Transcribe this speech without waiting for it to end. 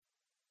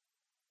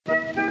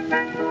Everyone,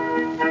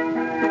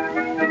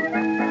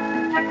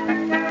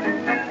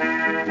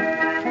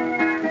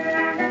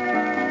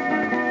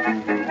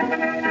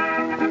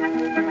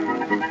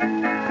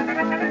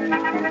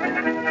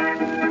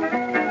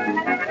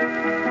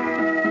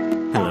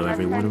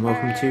 and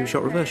welcome to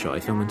Shot Reverse Shot,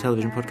 a film and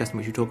television podcast in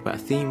which we talk about a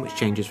theme which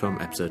changes from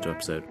episode to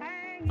episode.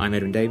 I'm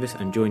Edwin Davis,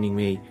 and joining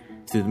me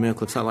through the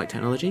miracle of satellite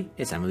technology,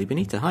 it's Emily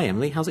Benita. Hi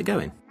Emily, how's it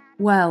going?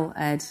 Well,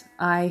 Ed,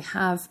 I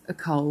have a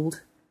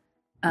cold,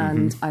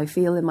 and I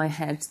feel in my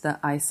head that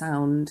I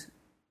sound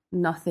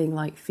nothing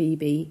like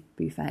Phoebe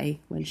Buffay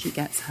when she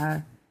gets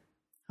her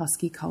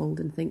husky cold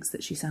and thinks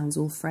that she sounds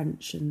all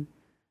French and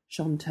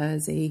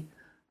chanteuse.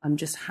 I'm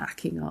just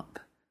hacking up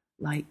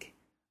like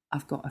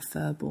I've got a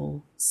fur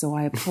ball, so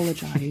I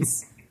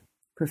apologise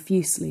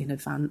profusely in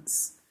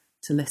advance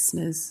to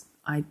listeners.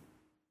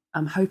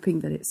 I'm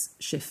hoping that it's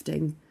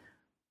shifting,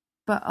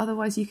 but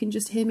otherwise you can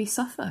just hear me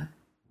suffer.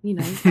 You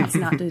know, that's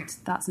an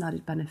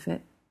added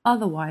benefit.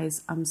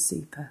 Otherwise, I'm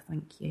super,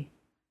 thank you.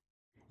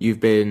 You've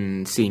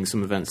been seeing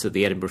some events at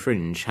the Edinburgh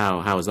Fringe. How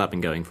has that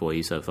been going for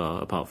you so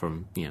far, apart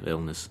from,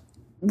 illness?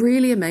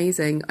 Really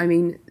amazing. I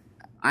mean,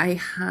 I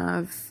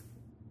have,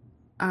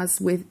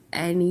 as with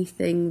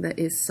anything that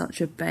is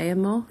such a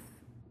behemoth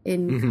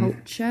in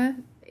culture,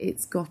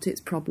 it's got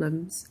its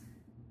problems,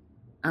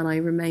 and I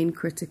remain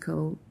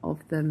critical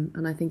of them,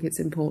 and I think it's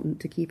important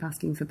to keep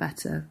asking for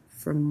better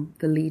from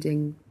the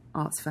leading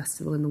arts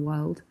festival in the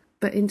world.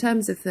 But in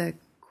terms of the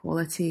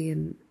quality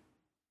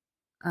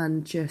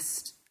and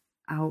just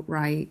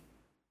outright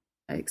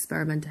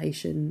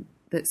experimentation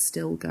that's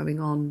still going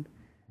on,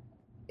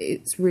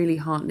 it's really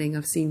heartening.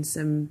 I've seen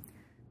some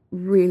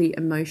really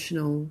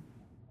emotional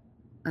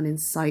and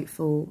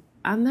insightful,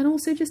 and then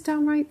also just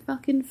downright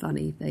fucking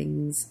funny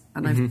things.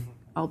 And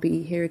I'll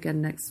be here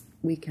again next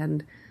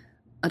weekend.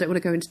 I don't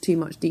want to go into too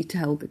much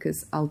detail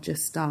because I'll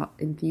just start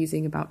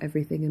enthusing about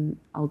everything and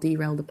I'll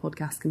derail the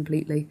podcast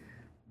completely.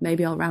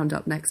 Maybe I'll round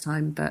up next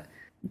time, but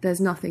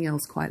there's nothing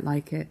else quite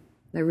like it.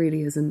 There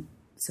really isn't.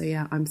 So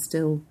yeah, I'm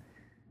still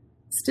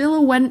a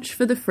wench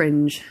for the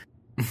Fringe.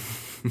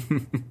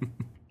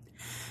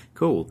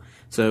 Cool.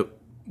 So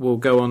we'll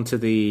go on to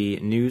the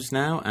news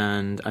now,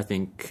 and I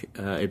think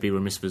it'd be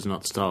remiss of us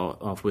not to start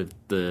off with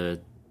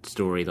the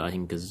story that I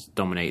think has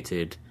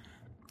dominated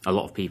a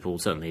lot of people,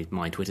 certainly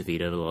my Twitter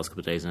feed over the last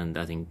couple of days, and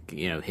I think,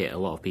 hit a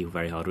lot of people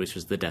very hard, which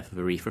was the death of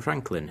Aretha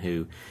Franklin,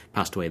 who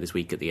passed away this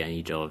week at the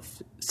age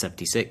of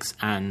 76.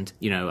 And,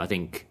 I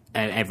think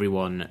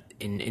everyone,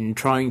 in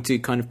trying to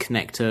kind of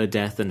connect her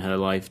death and her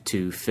life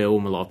to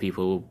film, a lot of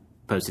people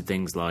posted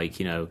things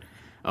like,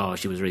 oh,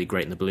 she was really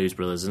great in the Blues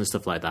Brothers and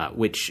stuff like that,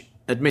 which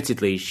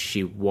admittedly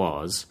she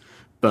was,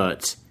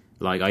 but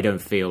I don't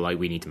feel like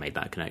we need to make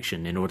that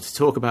connection in order to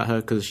talk about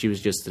her, because she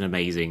was just an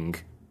amazing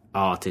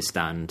artist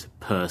and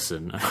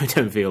person. I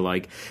don't feel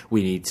like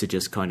we need to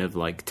just kind of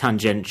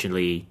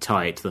tangentially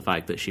tie it to the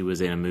fact that she was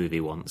in a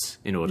movie once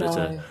in order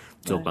to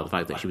talk about the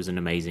fact that she was an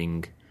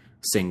amazing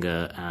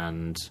singer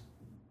and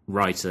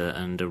writer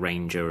and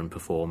arranger and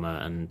performer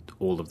and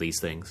all of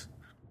these things.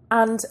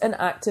 And an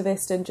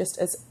activist, and just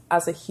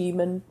as a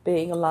human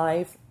being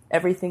alive,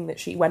 everything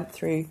that she went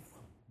through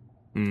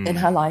in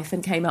her life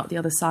and came out the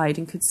other side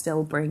and could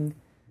still bring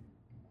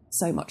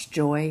so much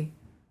joy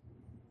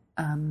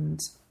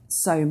and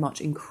so much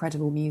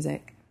incredible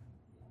music.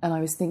 And I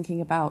was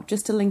thinking about,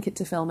 just to link it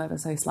to film ever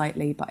so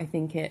slightly, but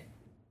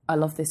I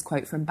love this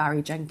quote from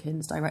Barry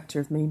Jenkins, director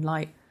of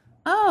Moonlight.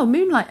 Oh,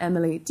 Moonlight,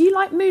 Emily. Do you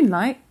like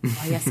Moonlight?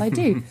 Oh, yes, I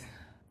do.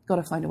 Got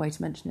to find a way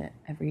to mention it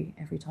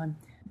every time.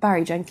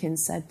 Barry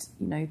Jenkins said,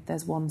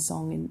 there's one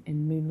song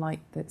in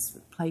Moonlight that's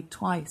played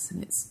twice,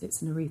 and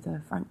it's an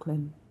Aretha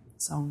Franklin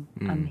song.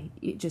 And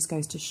it just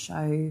goes to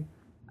show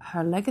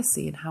her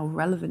legacy and how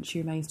relevant she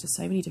remains to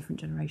so many different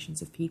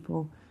generations of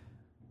people,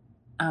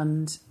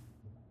 and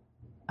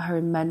her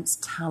immense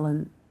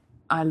talent.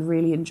 I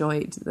really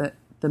enjoyed that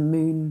the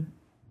Moon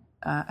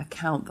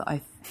account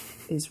that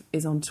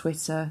is on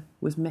Twitter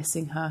was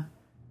missing her,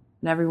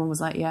 and everyone was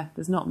like, yeah,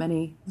 there's not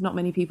many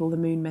people the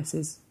Moon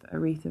misses, but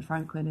Aretha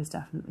Franklin is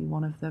definitely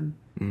one of them.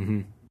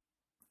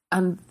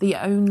 And the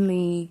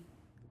only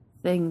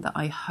thing that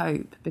I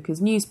hope, because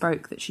news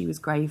broke that she was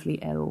gravely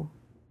ill,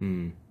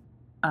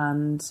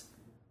 and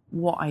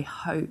what I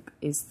hope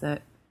is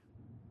that,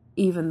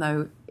 even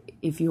though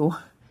if you're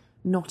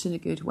not in a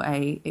good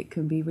way, it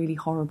can be really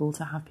horrible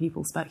to have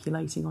people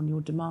speculating on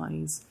your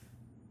demise,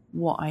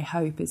 what I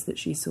hope is that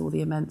she saw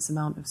the immense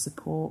amount of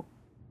support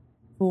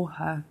for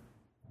her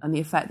and the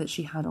effect that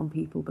she had on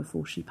people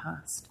before she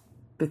passed.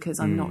 Because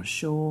I'm not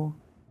sure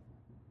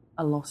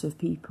a lot of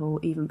people,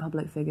 even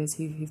public figures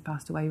who've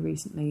passed away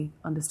recently,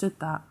 understood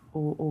that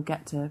or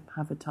get to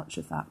have a touch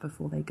of that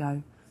before they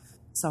go.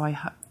 So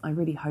I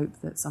really hope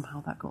that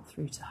somehow that got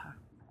through to her.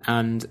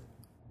 And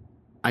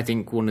I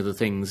think one of the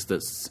things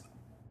that's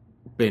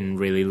been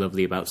really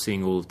lovely about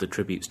seeing all of the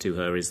tributes to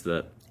her is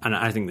that, and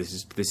I think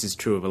this is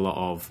true of a lot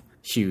of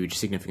huge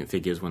significant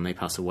figures when they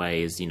pass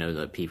away, is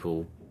that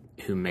people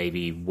who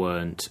maybe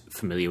weren't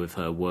familiar with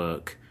her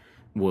work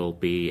will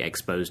be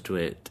exposed to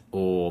it,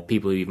 or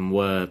people who even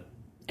were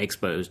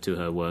exposed to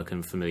her work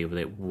and familiar with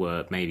it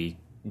were maybe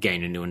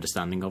gain a new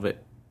understanding of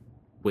it,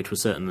 which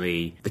was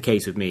certainly the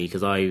case with me,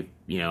 because I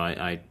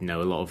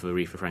know a lot of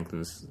Aretha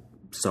Franklin's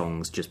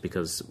songs just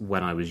because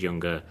when I was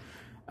younger,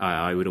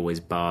 I would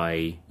always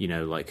buy,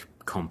 like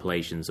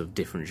compilations of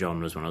different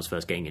genres when I was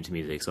first getting into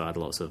music. So I had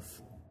lots of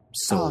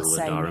soul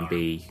and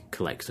R&B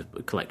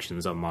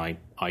collections on my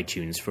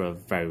iTunes for a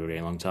very,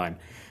 very long time.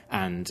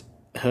 And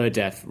her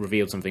death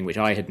revealed something which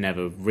I had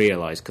never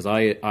realised, because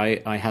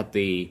I had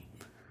the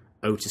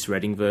Otis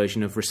Redding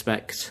version of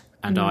Respect,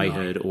 and I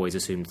had always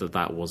assumed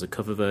that was a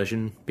cover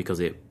version because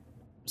it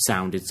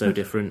sounded so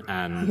different,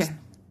 and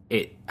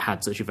it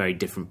had such a very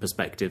different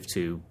perspective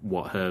to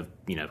what her,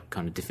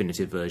 kind of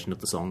definitive version of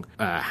the song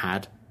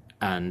had.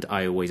 And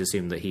I always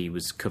assumed that he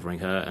was covering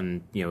her,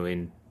 and,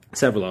 in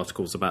several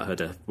articles about her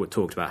death were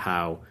talked about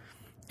how,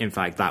 in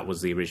fact, that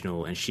was the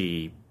original, and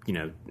she,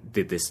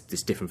 did this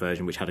different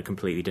version which had a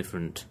completely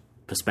different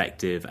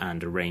perspective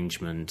and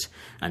arrangement,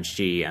 and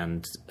she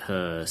and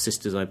her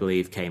sisters, I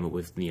believe, came up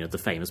with, the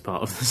famous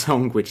part of the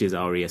song, which is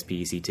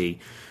R-E-S-P-E-C-T,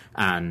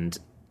 and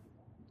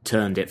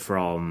turned it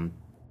from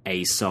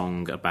a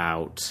song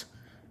about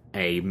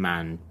a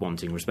man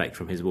wanting respect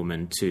from his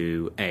woman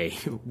to a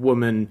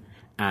woman,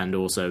 and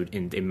also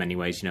in many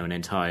ways, an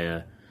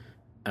entire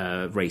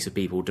race of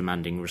people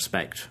demanding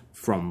respect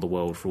from the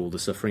world for all the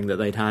suffering that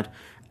they'd had.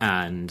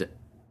 And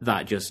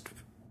that just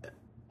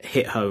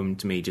hit home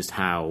to me just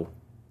how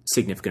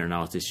significant an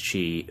artist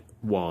she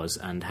was,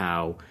 and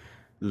how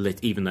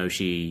even though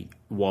she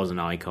was an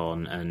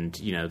icon, and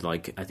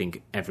I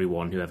think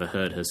everyone who ever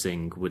heard her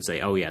sing would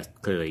say, oh yeah,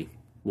 clearly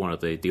one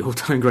of the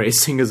all-time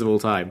greatest singers of all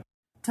time.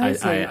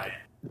 Totally.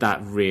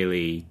 That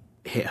really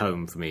hit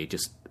home for me,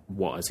 just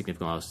what a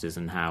significant artist is,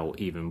 and how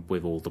even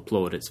with all the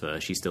plaudits for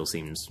her, she still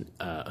seems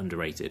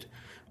underrated,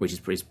 which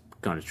is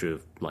kind of true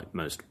of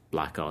most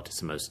black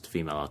artists and most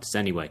female artists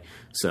anyway.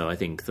 So I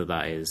think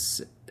that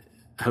is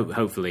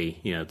hopefully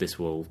this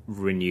will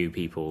renew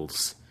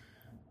people's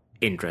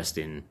interest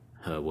in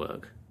her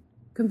work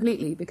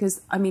completely,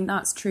 because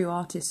that's true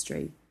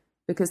artistry,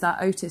 because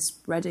that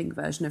Otis Redding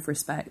version of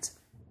Respect,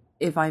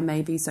 if I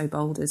may be so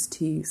bold as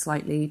to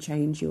slightly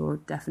change your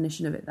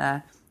definition of it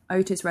there,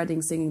 Otis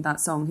Redding singing that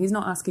song, he's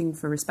not asking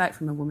for respect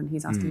from a woman,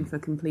 he's asking for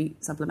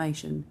complete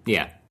sublimation.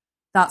 Yeah.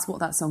 That's what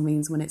that song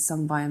means when it's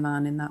sung by a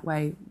man in that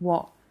way.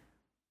 What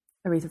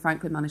Aretha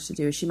Franklin managed to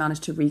do is she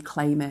managed to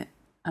reclaim it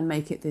and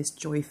make it this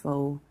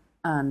joyful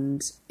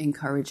and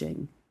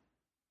encouraging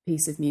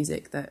piece of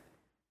music that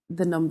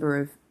the number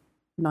of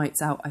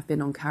nights out I've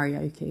been on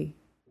karaoke,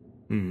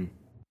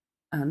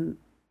 and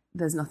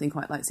there's nothing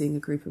quite like seeing a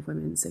group of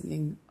women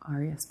singing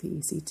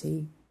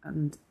R-E-S-P-E-C-T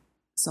and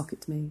sock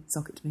it to me,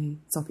 sock it to me,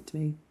 sock it to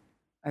me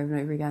over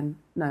and over again.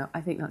 No,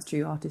 I think that's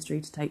true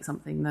artistry, to take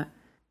something that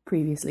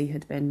previously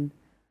had been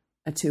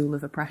a tool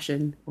of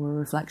oppression or a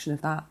reflection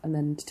of that, and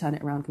then to turn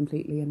it around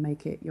completely and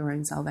make it your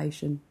own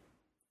salvation.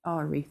 Oh,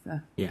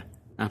 Aretha. Yeah,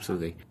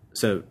 absolutely.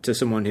 So to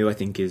someone who I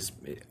think it's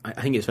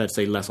fair to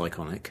say less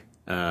iconic,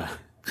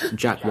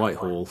 Jack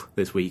Whitehall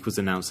this week was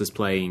announced as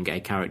playing a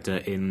character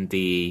in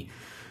the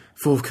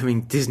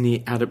forthcoming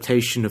Disney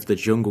adaptation of the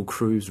Jungle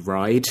Cruise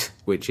ride,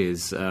 which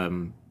is,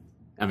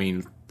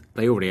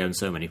 they already own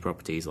so many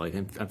properties. I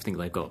think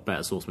they've got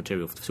better source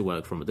material to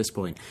work from at this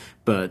point.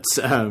 But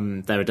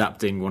they're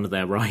adapting one of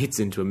their rides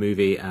into a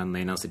movie, and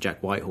they announced that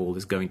Jack Whitehall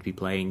is going to be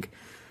playing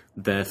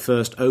their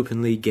first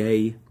openly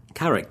gay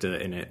character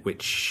in it,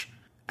 which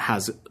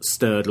has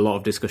stirred a lot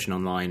of discussion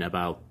online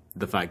about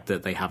the fact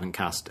that they haven't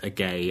cast a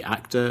gay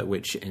actor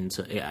in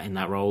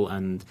that role,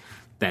 and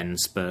then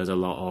spurs a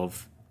lot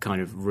of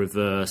kind of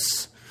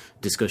reverse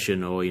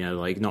discussion, or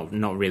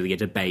not really a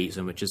debate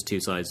so much as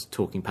two sides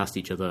talking past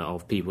each other,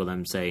 of people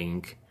them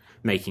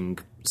making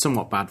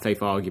somewhat bad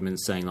faith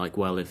arguments, saying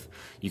well, if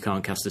you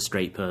can't cast a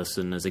straight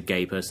person as a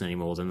gay person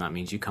anymore, then that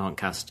means you can't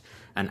cast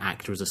an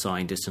actor as a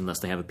scientist unless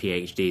they have a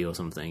PhD or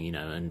something,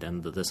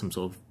 and there's some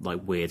sort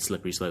of weird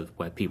slippery slope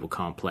where people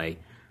can't play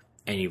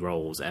any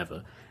roles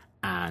ever.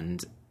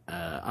 And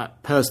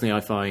personally,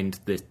 I find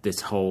the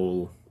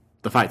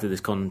fact that this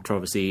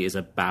controversy is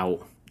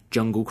about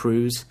Jungle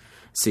Cruise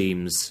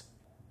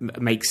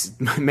makes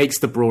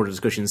the broader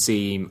discussion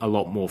seem a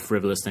lot more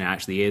frivolous than it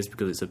actually is,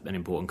 because it's an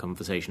important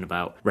conversation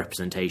about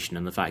representation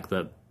and the fact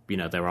that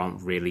there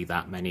aren't really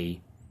that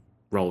many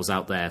roles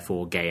out there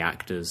for gay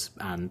actors,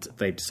 and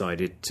they've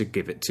decided to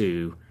give it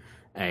to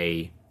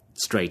a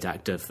straight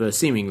actor for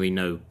seemingly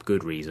no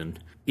good reason.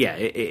 Yeah,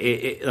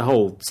 the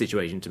whole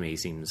situation to me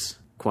seems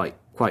quite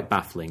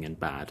baffling and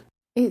bad.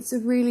 It's a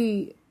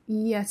really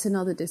yet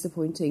another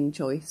disappointing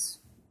choice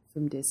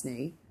from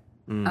Disney.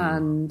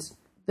 And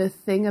the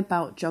thing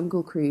about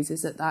Jungle Cruise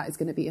is that is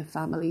going to be a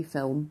family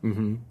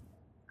film.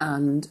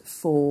 And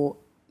for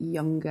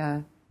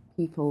younger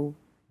people,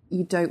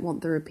 you don't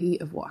want the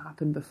repeat of what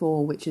happened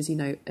before, which is,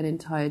 an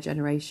entire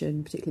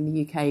generation, particularly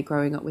in the UK,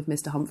 growing up with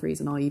Mr. Humphreys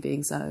and Are You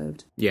Being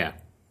Served? Yeah.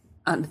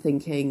 And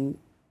thinking,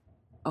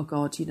 oh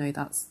God,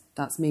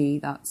 that's me.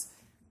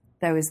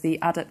 There was the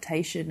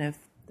adaptation of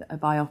a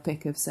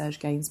biopic of Serge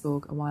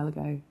Gainsbourg a while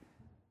ago,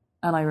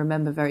 And I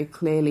remember very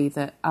clearly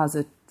that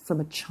from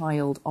a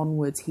child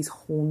onwards, he's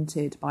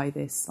haunted by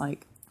this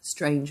like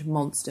strange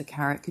monster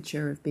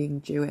caricature of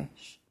being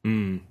Jewish.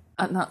 And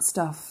that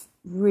stuff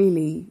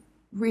really,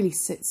 really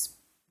sits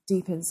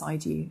deep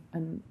inside you.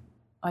 And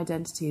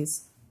identity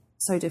is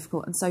so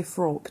difficult and so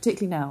fraught,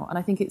 particularly now. And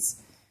I think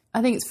it's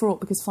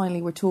fraught because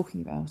finally we're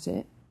talking about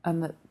it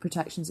and that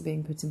protections are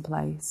being put in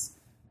place.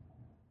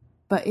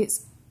 But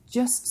it's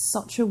just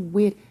such a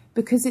weird,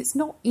 because it's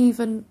not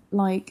even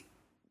like,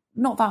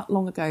 not that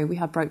long ago we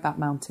had Brokeback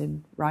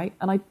Mountain, right?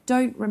 And I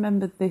don't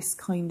remember this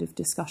kind of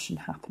discussion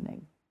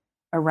happening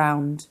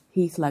around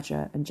Heath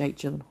Ledger and Jake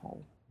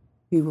Gyllenhaal,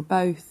 who were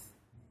both,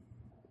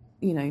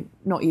 you know,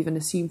 not even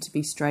assumed to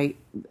be straight,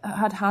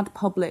 had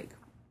public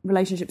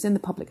relationships in the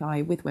public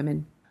eye with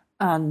women,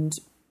 and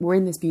were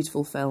in this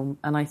beautiful film,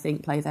 and I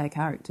think play their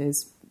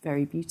characters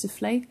very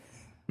beautifully.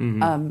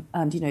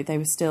 And, you know,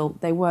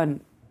 they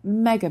weren't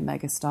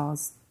mega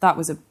stars. That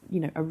was a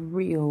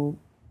real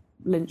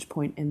lynch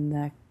point in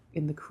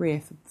the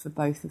career for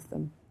both of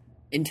them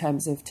in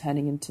terms of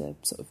turning into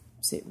sort of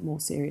more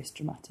serious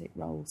dramatic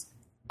roles.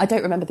 I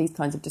don't remember these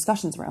kinds of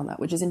discussions around that,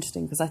 which is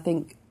interesting because I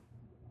think,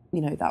 you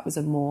know, that was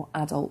a more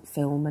adult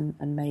film and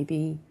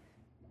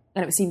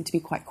it seemed to be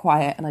quite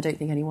quiet, and I don't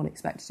think anyone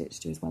expected it to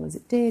do as well as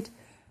it did.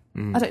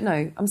 I don't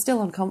know. I'm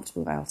still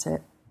uncomfortable about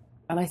it.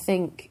 And I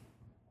think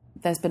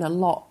there's been a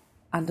lot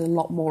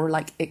more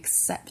like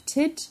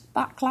accepted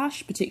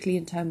backlash, particularly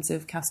in terms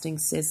of casting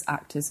cis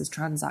actors as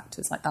trans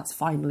actors. Like that's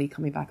finally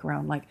coming back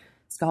around. Like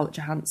Scarlett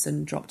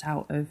Johansson dropped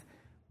out of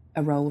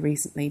a role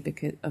recently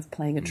because of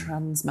playing a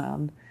trans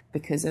man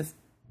because of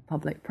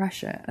public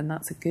pressure, and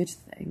that's a good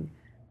thing.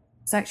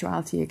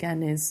 Sexuality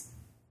again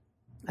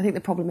I think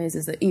the problem is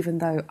that even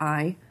though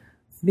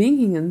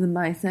being a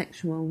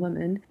bisexual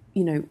woman,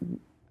 you know,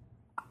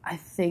 I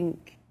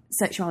think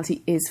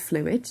sexuality is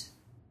fluid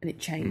and it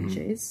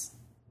changes.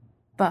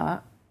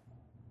 But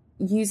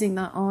using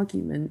that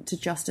argument to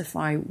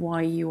justify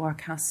why you are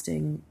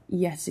casting,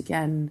 yet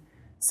again,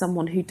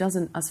 someone who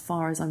doesn't, as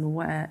far as I'm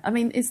aware... I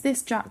mean, is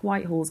this Jack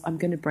Whitehall's I'm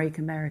Gonna Break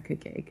America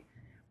gig?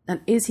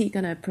 And is he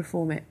going to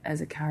perform it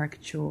as a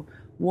caricature?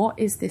 What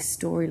is this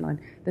storyline?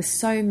 There's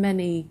so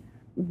many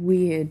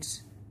weird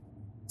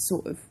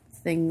sort of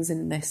things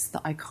in this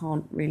that I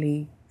can't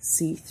really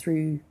see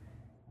through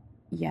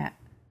yet.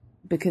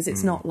 Because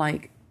it's not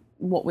like...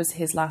 What was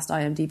his last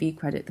IMDb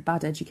credit? The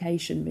Bad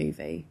Education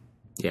movie?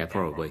 Yeah,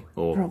 probably.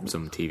 Or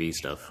some TV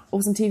stuff.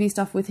 Or some TV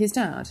stuff with his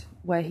dad,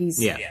 where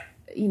he's,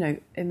 you know,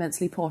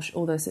 immensely posh,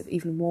 or the sort of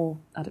even more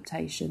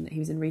adaptation that he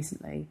was in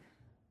recently.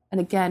 And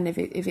again, if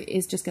it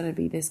is just going to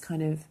be this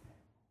kind of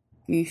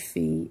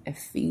goofy,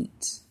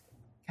 effete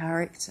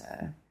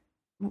character,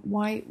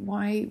 why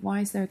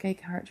is there a gay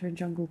character in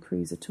Jungle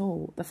Cruise at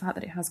all? The fact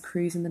that it has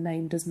cruise in the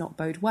name does not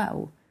bode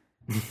well.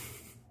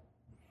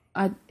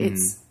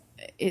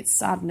 It's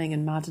saddening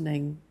and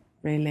maddening,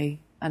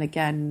 really. And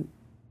again,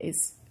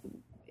 it's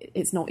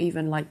not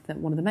even like that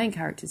one of the main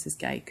characters is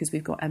gay, because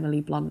we've got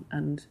Emily Blunt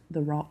and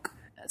The Rock,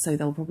 so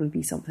there'll probably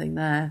be something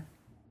there.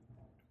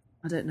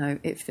 I don't know.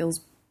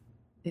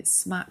 It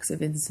smacks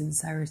of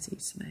insincerity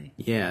to me.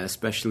 Yeah,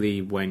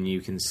 especially when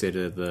you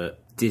consider that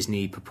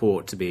Disney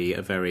purport to be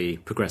a very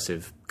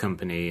progressive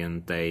company,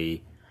 and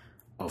they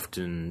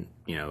often,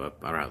 you know,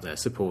 are out there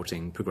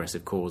supporting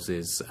progressive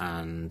causes,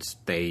 and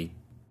they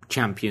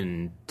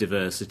champion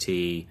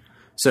diversity.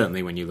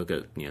 Certainly when you look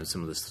at, you know,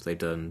 some of the stuff they've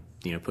done,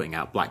 you know, putting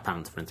out Black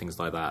Panther and things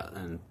like that,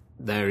 and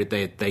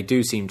they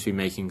do seem to be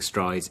making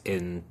strides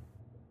in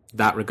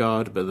that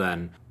regard, but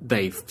then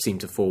they seem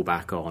to fall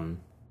back on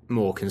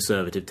more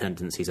conservative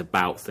tendencies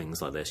about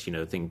things like this. You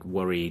know,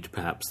 worried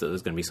perhaps that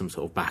there's going to be some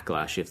sort of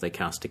backlash if they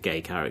cast a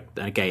gay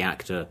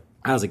actor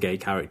as a gay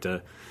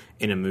character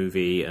in a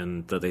movie,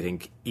 and that they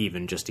think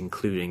even just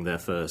including their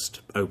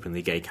first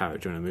openly gay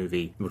character in a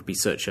movie would be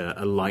such a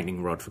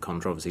lightning rod for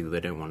controversy that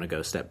they don't want to go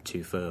a step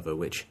too further,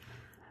 which,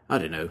 I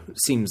don't know, it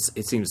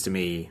seems to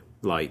me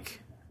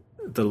like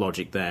the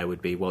logic there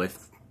would be, well, if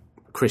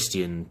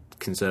Christian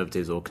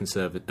conservatives or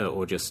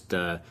just,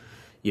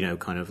 you know,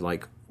 kind of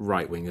like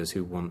right-wingers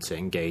who want to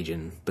engage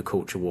in the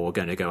culture war are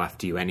going to go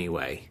after you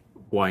anyway,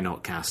 why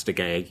not cast a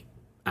gay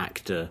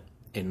actor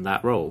in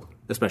that role?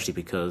 Especially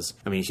because,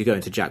 I mean, if you go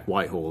into Jack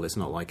Whitehall, it's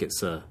not like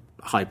it's a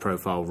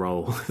high-profile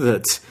role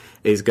that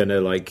is going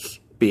to, like,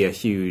 be a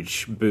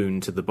huge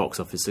boon to the box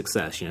office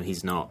success. You know,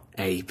 he's not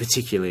a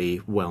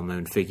particularly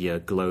well-known figure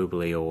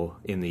globally or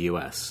in the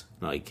US.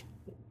 Like,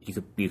 you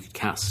could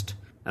cast,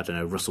 I don't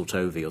know, Russell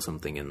Tovey or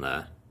something in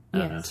there,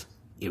 and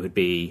it would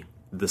be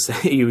the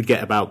same. You would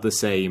get about the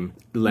same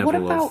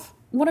level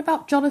What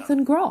about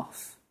Jonathan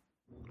Groff?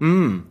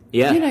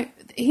 Yeah, you know,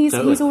 he's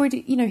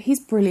already, you know,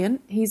 he's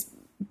brilliant. He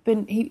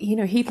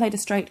played a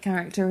straight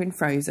character in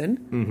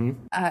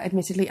Frozen,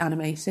 admittedly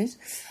animated,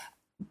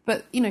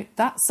 but you know,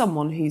 that's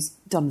someone who's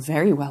done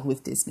very well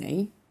with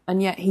Disney,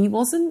 and yet he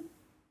wasn't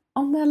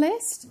on their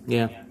list.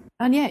 Yeah,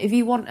 and yeah, if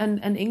you want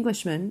an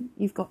Englishman,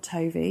 you've got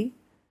Tovey,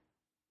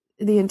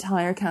 the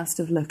entire cast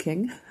of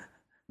Looking.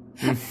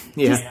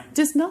 Yeah,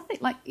 just nothing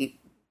like.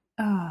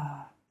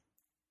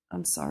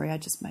 I'm sorry, I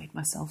just made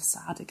myself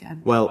sad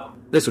again. Well,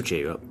 this will cheer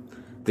you up.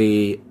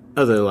 The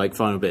other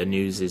final bit of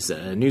news is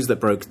news that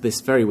broke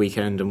this very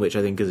weekend, and which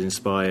I think has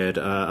inspired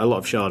a lot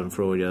of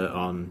Schadenfreude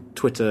on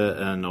Twitter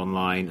and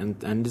online,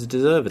 and is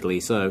deservedly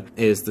so,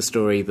 is the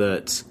story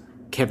that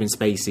Kevin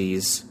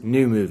Spacey's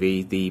new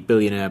movie, The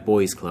Billionaire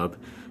Boys Club,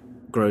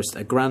 grossed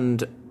a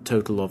grand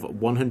total of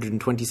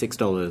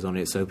 $126 on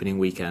its opening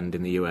weekend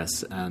in the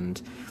US, and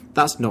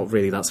that's not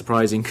really that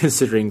surprising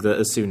considering that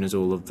as soon as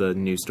all of the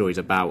news stories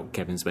about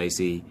Kevin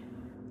Spacey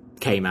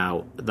came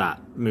out, that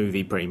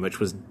movie pretty much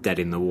was dead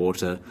in the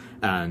water,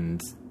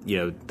 and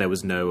there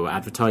was no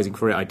advertising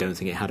for it. I don't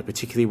think it had a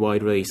particularly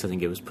wide release. I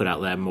think it was put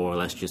out there more or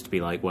less just to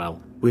be like,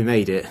 well, we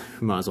made it,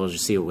 we might as well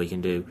just see what we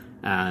can do.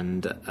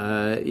 And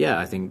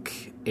I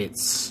think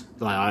it's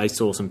like, I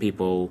saw some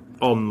people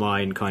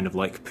online kind of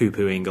like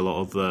poo-pooing a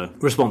lot of the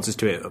responses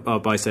to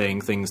it by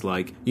saying things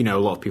like, a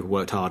lot of people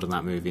worked hard on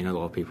that movie, and a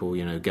lot of people,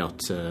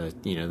 got a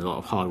lot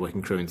of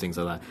hard-working crew and things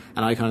like that.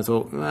 And I kind of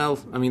thought, well,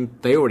 I mean,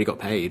 they already got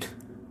paid.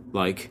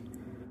 Like,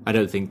 I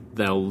don't think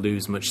they'll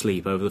lose much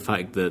sleep over the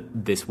fact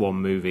that this one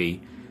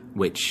movie,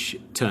 which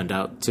turned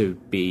out to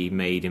be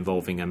made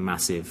involving a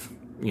massive,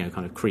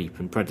 kind of creep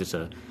and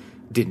predator,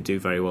 didn't do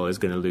very well, is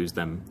going to lose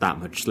them that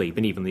much sleep.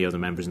 And even the other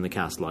members in the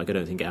cast, I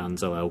don't think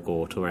Ansel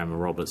Elgort or Emma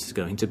Roberts is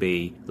going to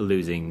be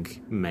losing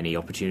many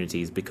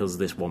opportunities because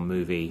this one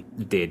movie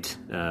did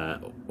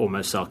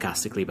almost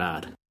sarcastically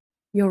bad.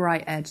 You're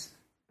right, Ed.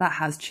 That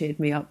has cheered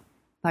me up.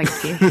 Thank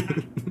you.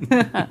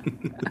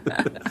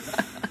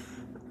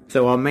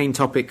 So our main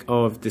topic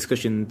of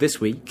discussion this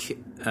week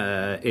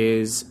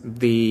is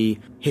the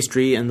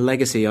history and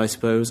legacy, I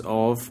suppose,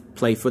 of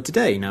Play for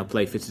Today. Now,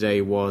 Play for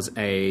Today was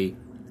a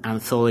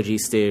anthology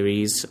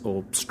series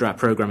or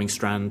programming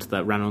strand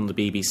that ran on the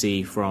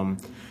BBC from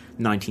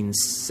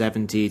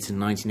 1970 to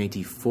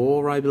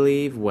 1984, I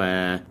believe,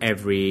 where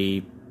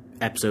every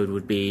episode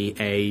would be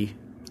a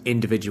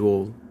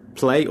individual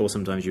play, or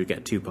sometimes you would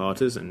get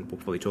two-parters, and we'll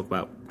probably talk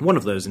about one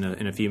of those in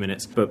a few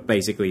minutes. But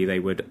basically they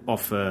would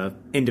offer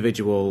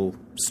individual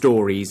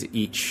stories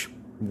each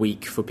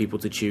week for people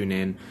to tune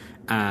in,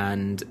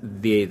 and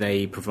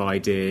they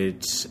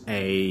provided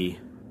a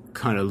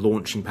kind of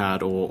launching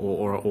pad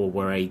or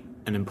were an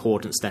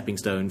important stepping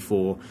stone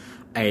for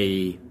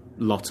a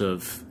lot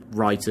of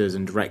writers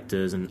and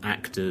directors and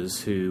actors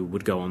who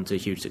would go on to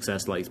huge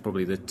success. Like,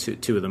 probably the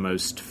two of the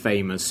most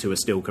famous who are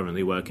still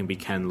currently working be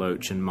Ken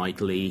Loach and Mike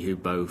Leigh, who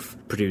both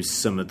produced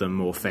some of the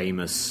more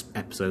famous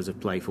episodes of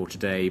Play for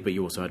Today. But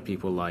you also had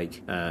people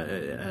like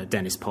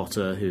Dennis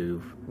Potter,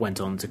 who went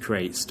on to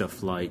create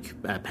stuff like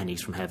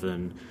Pennies from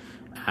Heaven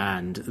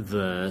and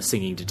The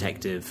Singing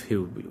Detective,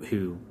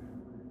 who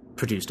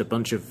produced a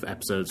bunch of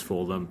episodes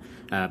for them.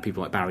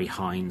 People like Barry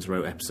Hines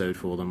wrote episode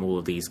for them. All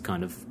of these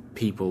kind of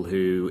people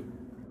who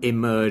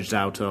emerged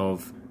out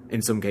of,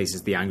 in some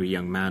cases, the angry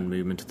young man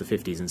movement of the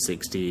 50s and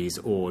 60s,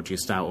 or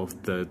just out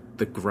of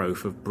the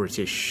growth of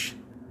British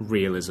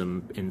realism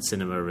in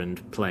cinema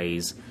and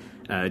plays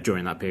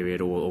during that period,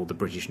 or the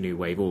British New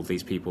Wave. All of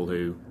these people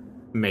who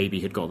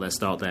maybe had got their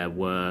start there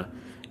were,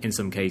 in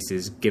some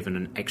cases, given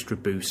an extra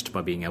boost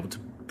by being able to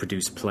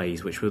produce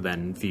plays which were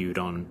then viewed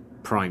on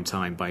prime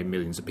time by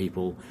millions of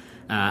people.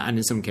 And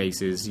in some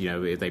cases,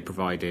 they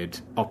provided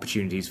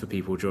opportunities for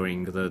people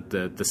during the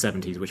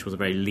 70s, which was a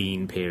very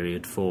lean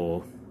period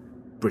for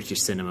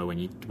British cinema. When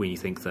you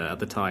think that at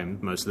the time,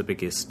 most of the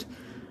biggest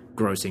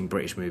grossing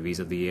British movies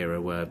of the era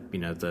were,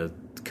 the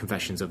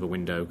Confessions of a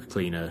Window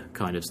Cleaner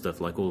kind of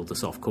stuff, like all of the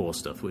softcore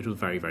stuff, which was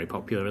very, very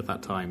popular at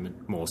that time,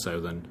 more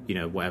so than,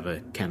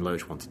 whatever Ken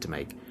Loach wanted to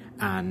make.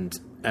 And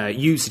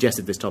you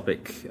suggested this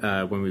topic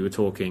when we were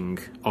talking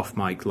off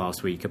mic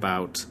last week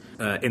about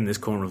In This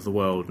Corner of the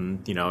World,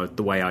 and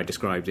the way I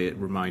described it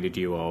reminded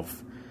you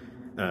of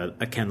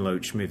a Ken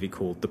Loach movie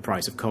called The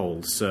Price of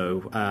Coal.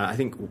 So I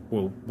think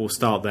we'll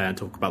start there and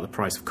talk about The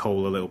Price of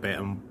Coal a little bit,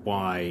 and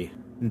why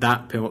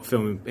that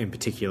film in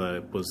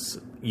particular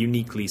was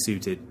uniquely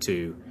suited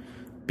to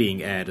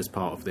being aired as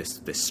part of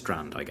this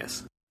strand, I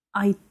guess.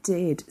 I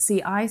did.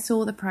 See, I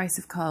saw The Price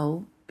of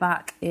Coal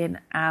back in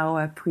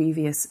our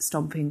previous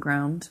stomping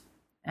ground,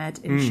 Ed,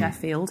 in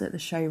Sheffield at the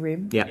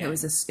showroom. Yeah. It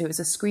was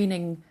a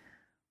screening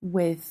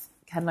with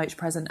Ken Loach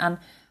present, and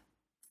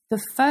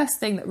the first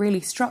thing that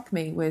really struck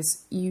me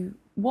was you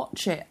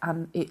watch it,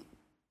 and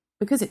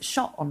because it's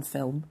shot on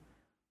film,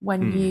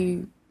 when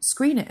you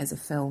screen it as a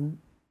film,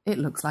 it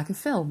looks like a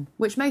film,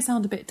 which may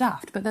sound a bit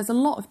daft, but there's a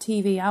lot of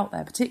TV out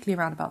there, particularly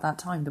around about that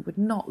time, that would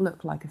not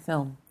look like a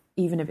film,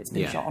 even if it's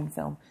been shot on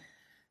film.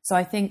 So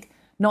I think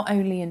not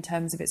only in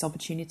terms of its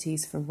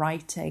opportunities for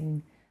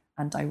writing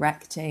and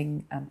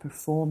directing and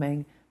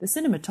performing, the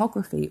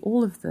cinematography,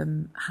 all of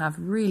them have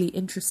really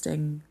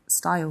interesting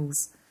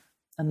styles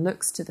and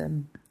looks to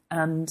them.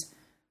 And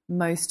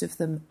most of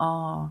them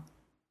are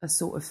a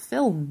sort of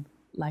film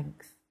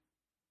length,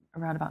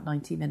 around about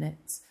 90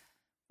 minutes.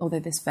 Although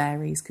this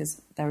varies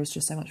because there is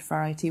just so much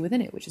variety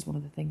within it, which is one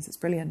of the things that's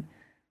brilliant.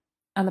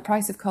 And The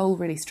Price of Coal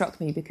really struck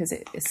me because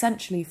it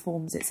essentially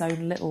forms its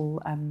own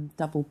little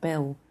double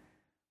bill,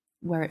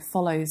 where it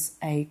follows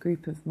a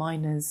group of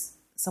miners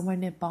somewhere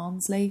near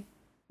Barnsley,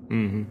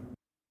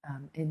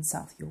 in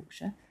South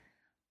Yorkshire.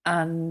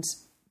 And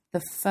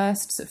the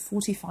first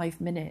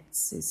 45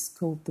 minutes is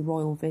called The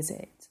Royal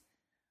Visit.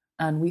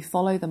 And we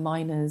follow the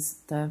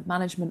miners, the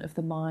management of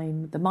the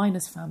mine, the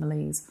miners'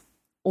 families,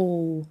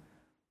 all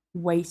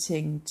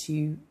waiting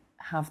to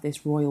have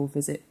this royal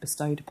visit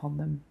bestowed upon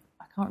them.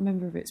 I can't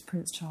remember if it's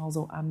Prince Charles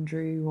or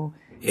Andrew or...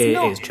 It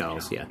is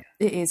Charles, yeah.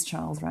 It is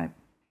Charles, right.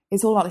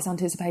 It's all about this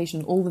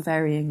anticipation, all the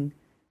varying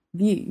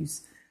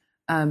views.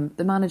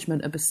 The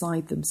management are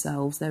beside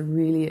themselves. They're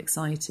really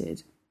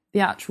excited.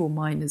 The actual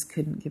miners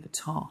couldn't give a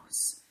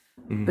toss.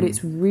 But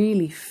it's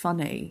really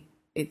funny.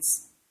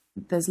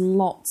 There's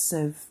lots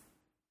of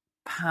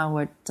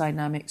power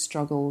dynamic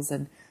struggles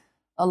and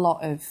a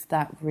lot of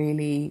that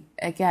really,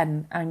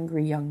 again,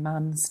 angry young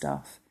man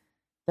stuff.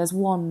 There's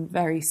one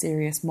very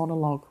serious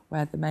monologue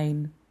where the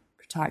main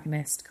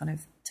protagonist kind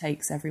of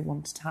takes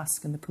everyone to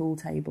task in the pool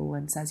table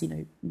and says,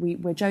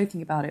 we're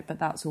joking about it, but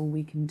that's all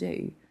we can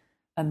do.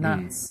 And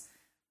that's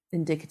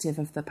indicative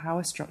of the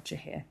power structure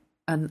here.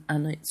 And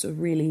it's a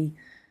really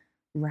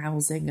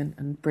rousing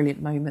and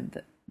brilliant moment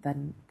that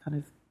then kind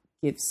of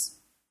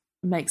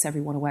makes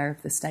everyone aware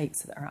of the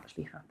stakes that are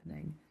actually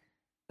happening.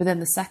 But then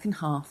the second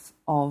half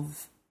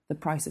of The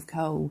Price of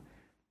Coal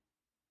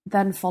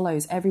then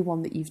follows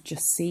everyone that you've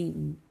just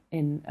seen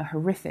in a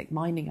horrific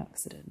mining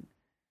accident.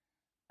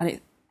 And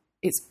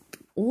it's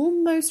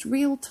almost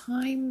real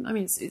time. I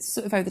mean, it's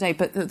sort of over the day,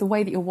 but the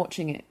way that you're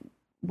watching it,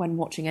 when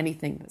watching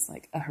anything that's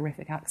like a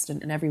horrific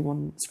accident and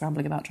everyone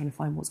scrambling about trying to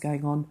find what's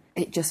going on,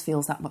 it just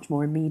feels that much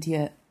more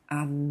immediate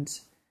and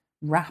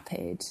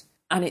rapid.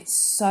 And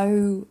it's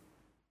so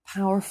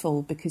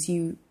powerful because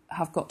you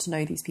have got to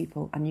know these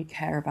people and you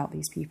care about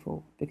these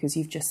people because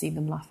you've just seen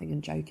them laughing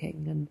and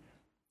joking and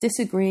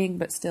disagreeing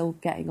but still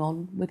getting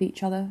on with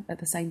each other at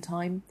the same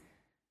time.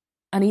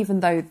 And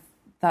even though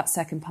that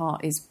second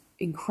part is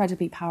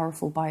incredibly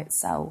powerful by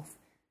itself,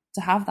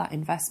 to have that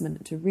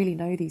investment, to really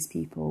know these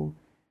people,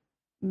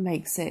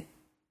 makes it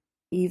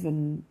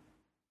even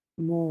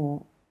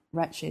more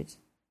wretched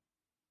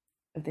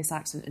of this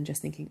accident and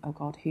just thinking, oh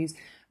God,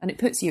 and it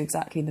puts you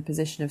exactly in the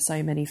position of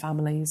so many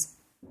families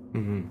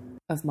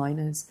of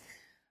miners.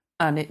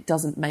 And it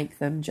doesn't make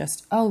them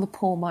just, oh, the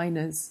poor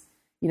miners,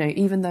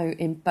 even though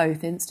in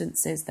both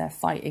instances they're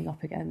fighting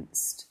up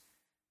against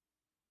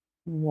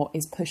what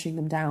is pushing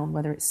them down,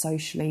 whether it's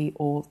socially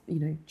or,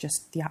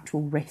 just the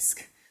actual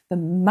risk, the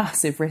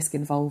massive risk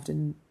involved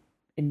in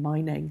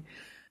mining.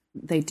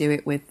 They do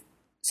it with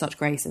such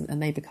grace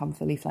and they become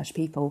fully fleshed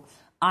people.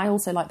 I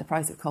also like The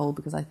Price of Coal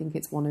because I think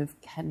it's one of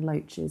Ken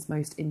Loach's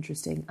most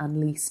interesting and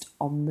least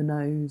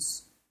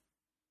on-the-nose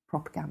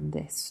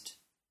propagandist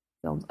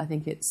films. I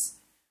think it's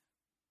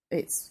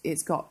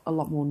got a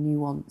lot more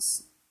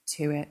nuance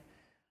to it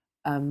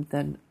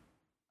than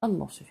a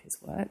lot of his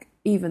work,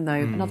 even though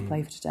Another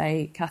Play for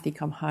Today, Cathy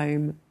Come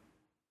Home,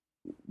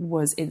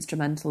 was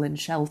instrumental in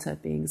Shelter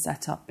being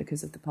set up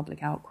because of the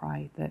public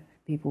outcry that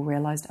people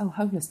realised, oh,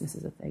 homelessness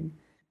is a thing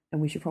and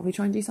we should probably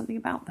try and do something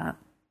about that.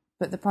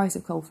 But The Price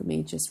of Coal for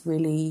me just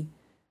really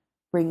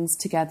brings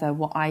together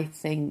what I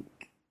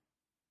think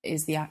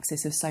is the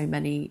axis of so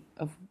many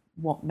of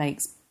what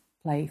makes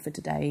Play for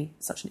Today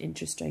such an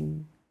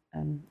interesting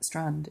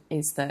strand,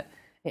 is that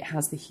it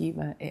has the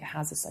humour, it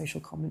has a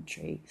social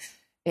commentary,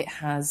 it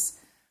has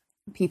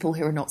people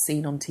who are not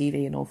seen on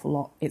TV an awful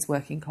lot. It's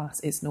working class,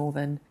 it's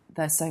northern.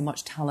 There's so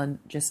much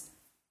talent just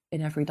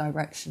in every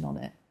direction on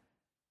it.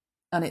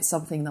 And it's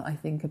something that I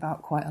think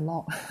about quite a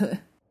lot.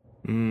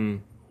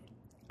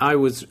 I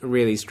was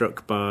really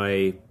struck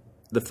by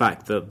the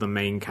fact that the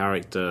main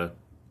character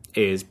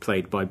is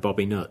played by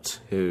Bobby Nutt,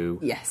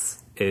 who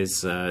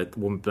is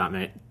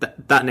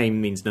that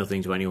name means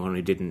nothing to anyone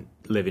who didn't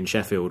live in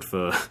Sheffield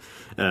for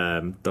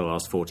the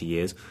last 40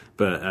 years.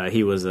 But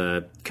he was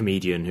a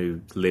comedian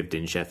who lived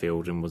in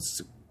Sheffield and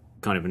was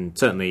kind of,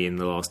 certainly in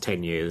the last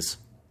 10 years,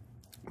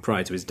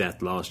 prior to his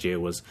death last year,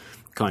 was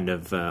kind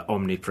of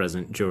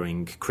omnipresent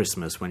during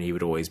Christmas when he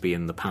would always be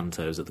in the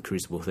pantos at the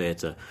Crucible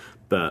Theatre.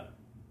 But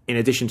in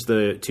addition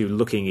to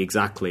looking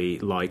exactly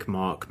like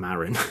Mark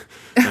Maron,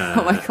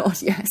 oh my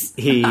God, yes,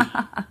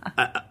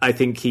 I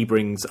think he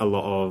brings a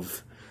lot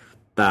of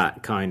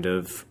that kind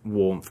of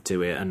warmth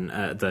to it, and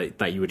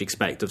that you would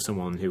expect of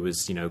someone who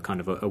was, kind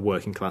of a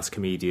working class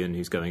comedian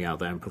who's going out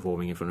there and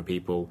performing in front of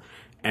people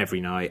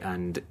every night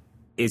and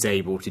is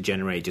able to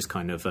generate just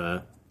kind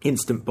of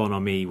instant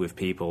bonhomie with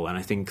people. And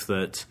I think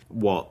that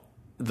what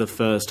the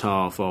first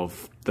half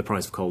of The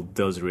Price of Coal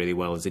does really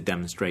well is it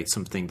demonstrates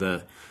something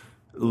that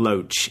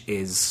Loach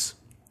is,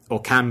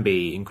 or can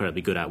be,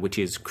 incredibly good at, which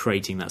is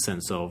creating that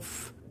sense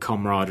of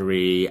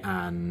camaraderie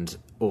and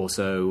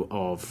also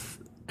of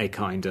a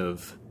kind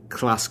of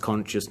class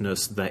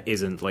consciousness that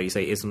isn't, like you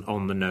say, isn't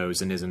on the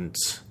nose and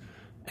isn't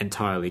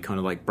entirely kind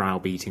of like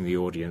browbeating the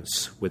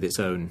audience with its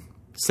own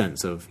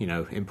sense of,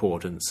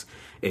 importance.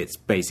 It's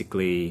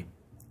basically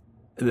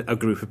a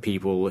group of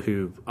people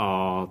who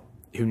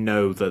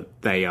know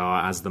that they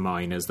are, as the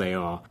miners, they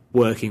are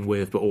working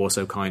with, but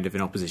also kind of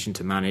in opposition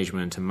to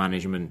management, and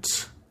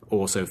management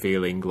also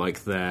feeling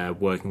like they're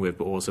working with,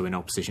 but also in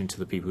opposition to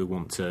the people who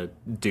want to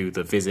do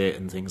the visit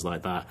and things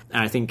like that.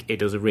 And I think it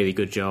does a really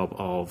good job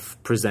of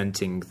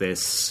presenting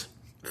this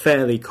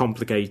fairly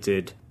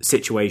complicated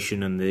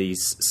situation and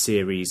these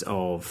series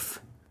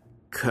of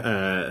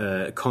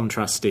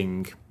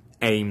contrasting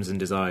aims and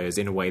desires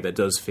in a way that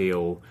does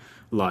feel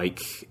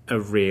like a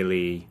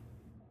really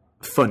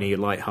funny,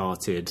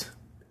 light-hearted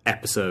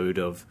episode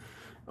of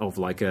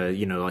like a,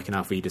 you know, like an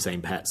Auf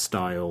Wiedersehen Pet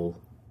style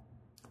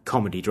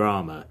comedy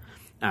drama.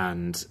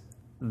 And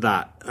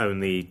that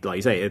only, like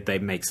you say,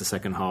 it makes the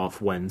second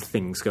half, when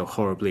things go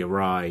horribly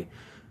awry,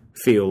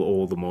 feel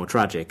all the more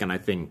tragic. And I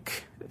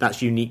think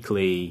that's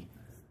uniquely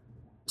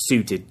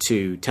suited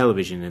to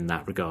television in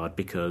that regard,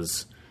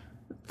 because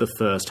the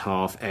first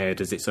half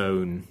aired as its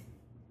own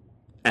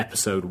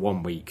episode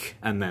one week,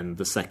 and then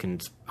the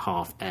second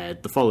half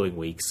aired the following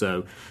week.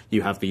 So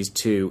you have these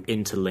two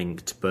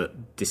interlinked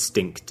but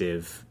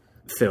distinctive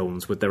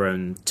films with their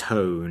own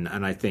tone.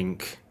 And I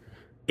think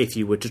if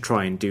you were to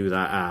try and do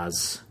that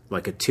as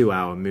like a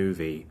 2-hour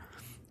movie,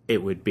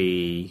 it would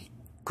be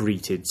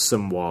greeted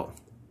somewhat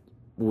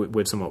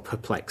with somewhat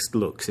perplexed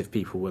looks if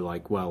people were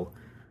like, well,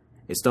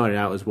 it started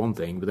out as one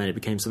thing, but then it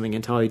became something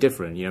entirely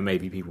different. You know,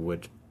 maybe people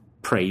would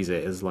praise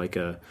it as like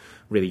a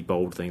really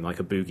bold thing, like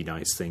a Boogie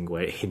Nights thing,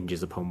 where it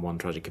hinges upon one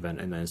tragic event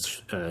and then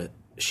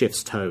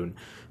shifts tone.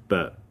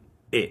 But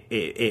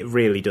it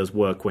really does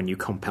work when you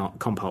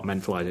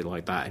compartmentalize it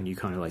like that, and you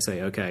kind of like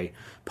say, okay,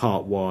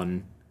 part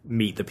one,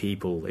 Meet the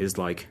People, is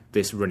like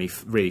this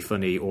really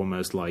funny,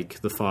 almost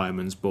like the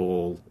Fireman's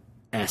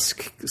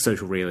Ball-esque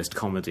social realist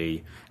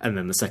comedy, and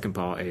then the second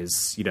part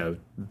is, you know,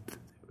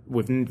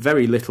 with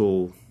very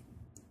little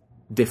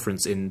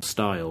difference in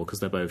style, because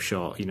they're both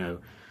shot, you know,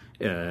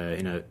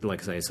 in a,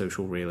 like I say, a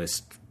social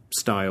realist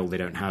style. They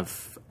don't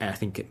have, I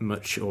think,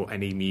 much or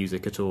any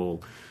music at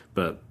all,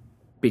 but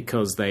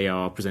because they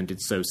are presented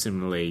so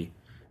similarly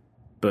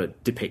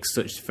but depict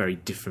such very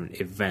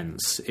different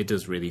events, it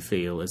does really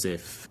feel as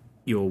if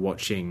you're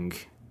watching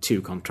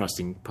two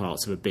contrasting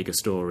parts of a bigger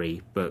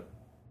story, but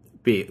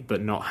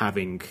not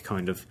having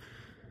kind of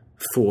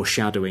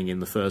foreshadowing in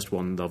the first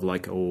one of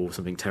like, oh,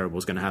 something terrible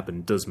is going to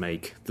happen, does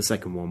make the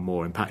second one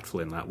more impactful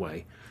in that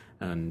way.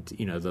 And,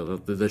 you know,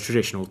 the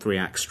traditional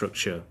 3-act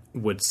structure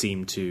would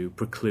seem to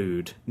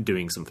preclude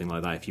doing something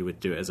like that if you would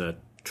do it as a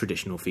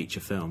traditional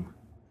feature film.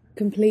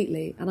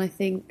 Completely. And I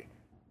think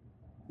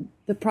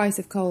The Price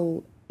of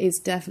Coal is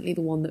definitely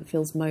the one that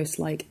feels most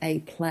like a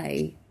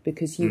play,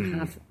 because you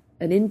have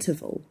an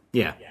interval.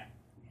 Yeah.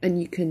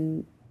 And you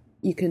can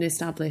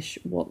establish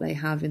what they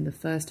have in the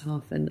first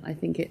half. And I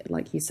think it,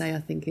 like you say,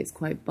 I think it's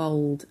quite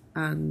bold,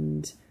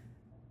 and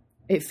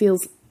it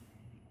feels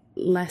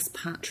less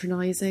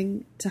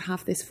patronising to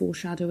have this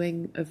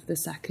foreshadowing of the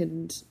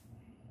second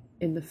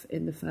in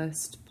the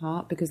first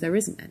part, because there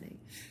isn't any.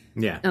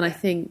 Yeah. And I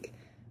think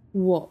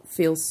what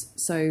feels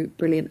so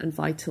brilliant and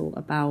vital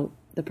about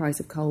The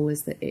Price of Coal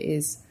is that it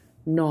is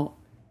not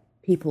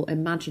people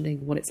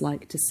imagining what it's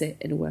like to sit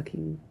in a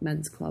working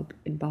men's club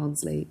in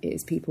Barnsley. It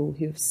is people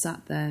who have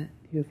sat there,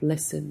 who have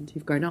listened,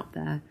 who've grown up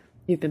there,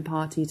 who've been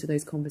party to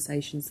those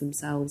conversations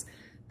themselves.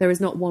 There is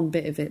not one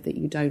bit of it that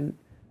you don't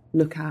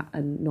look at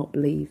and not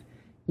believe.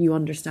 You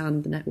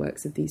understand the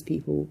networks of these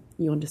people.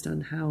 You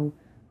understand how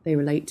they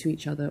relate to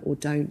each other or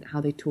don't,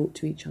 how they talk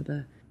to each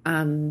other.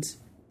 And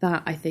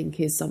that, I think,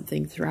 is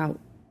something throughout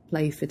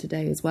Play for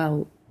Today as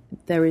well.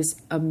 There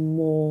is a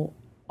more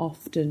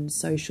often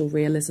social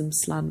realism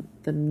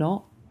slant than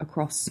not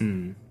across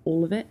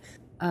all of it.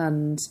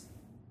 And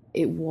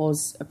it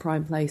was a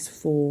prime place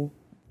for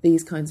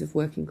these kinds of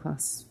working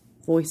class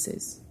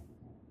voices.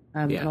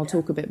 And I'll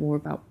talk a bit more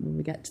about when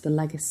we get to the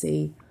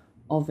legacy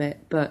of it.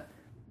 But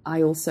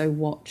I also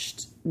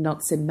watched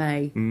Nuts in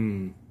May,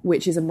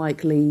 which is a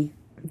Mike Leigh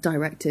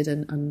directed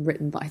and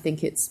written, but I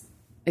think it's,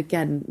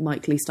 again,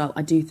 Mike Leigh style.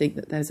 I do think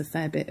that there's a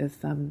fair bit of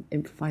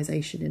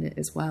improvisation in it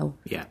as well.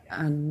 Yeah.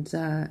 And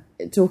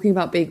talking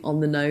about being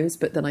on the nose,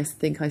 but then I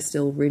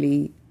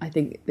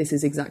think this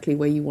is exactly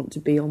where you want to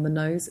be on the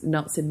nose.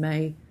 Nuts in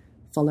May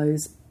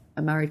follows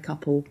a married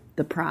couple,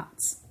 the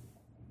Pratts.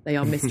 They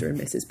are Mr. and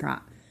Mrs.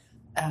 Pratt.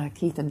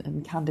 Keith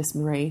and Candice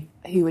Marie,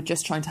 who were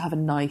just trying to have a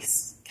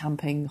nice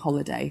camping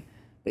holiday.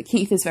 But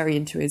Keith is very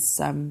into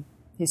his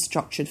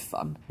structured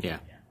fun. Yeah.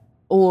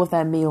 All of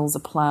their meals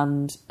are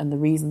planned, and the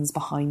reasons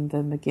behind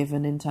them are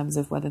given in terms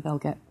of whether they'll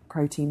get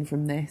protein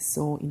from this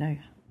or, you know,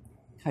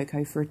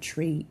 cocoa for a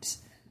treat.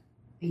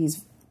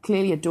 He's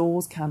clearly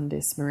adores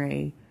Candice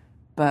Marie,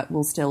 but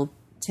will still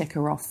tick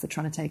her off for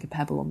trying to take a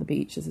pebble on the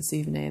beach as a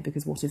souvenir,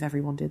 because what if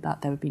everyone did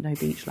that? There would be no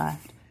beach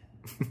left.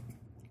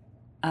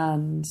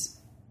 And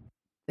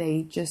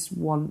they just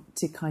want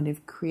to kind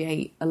of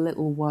create a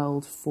little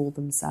world for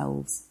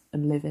themselves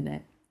and live in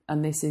it.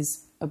 And this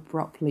is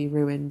abruptly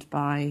ruined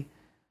by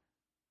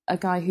a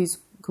guy who's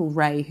called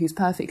Ray, who's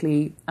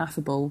perfectly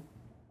affable,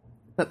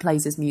 but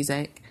plays his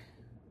music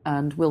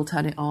and will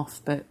turn it off.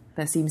 But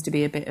there seems to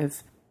be a bit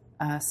of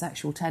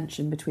sexual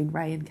tension between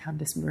Ray and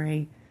Candice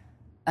Marie.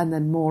 And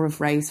then more of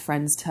Ray's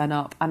friends turn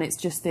up. And it's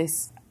just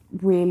this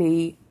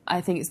really,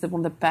 I think it's one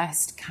of the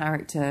best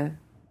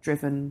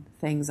character-driven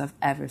things I've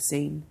ever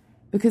seen,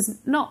 because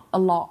not a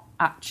lot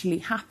actually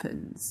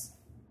happens,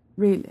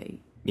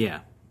 really.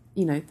 Yeah.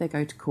 You know, they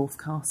go to Corfe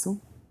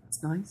Castle.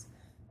 That's nice.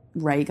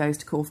 Ray goes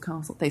to Corfe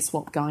Castle. They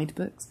swap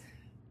guidebooks.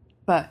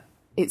 But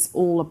it's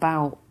all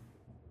about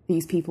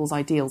these people's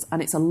ideals,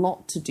 and it's a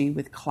lot to do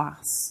with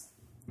class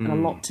and a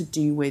lot to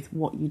do with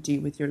what you do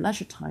with your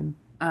leisure time.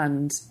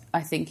 And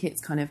I think it's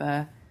kind of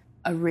a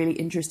really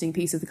interesting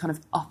piece of the kind of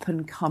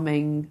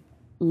up-and-coming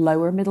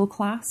lower middle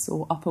class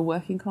or upper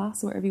working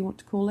class, or whatever you want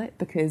to call it,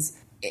 because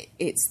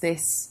it's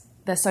this...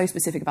 They're so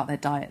specific about their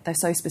diet. They're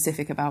so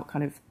specific about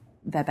kind of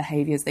their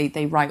behaviours.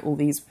 They write all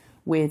these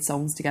weird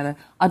songs together.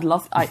 I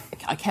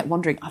kept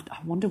wondering, I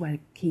wonder where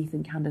Keith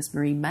and Candice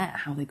Marie met,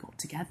 how they got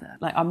together.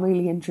 Like, I'm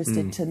really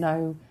interested to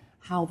know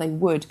how they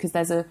would, because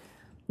there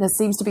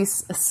seems to be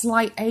a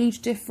slight age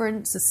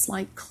difference, a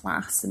slight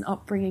class and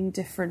upbringing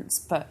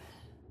difference,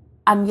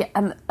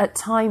 and at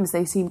times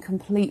they seem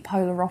complete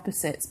polar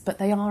opposites, but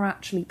they are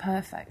actually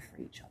perfect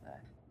for each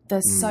other.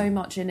 There's so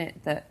much in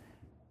it that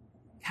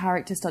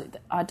character study,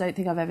 I don't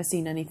think I've ever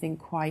seen anything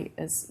quite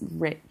as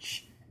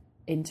rich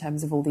in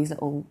terms of all these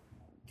little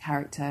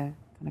character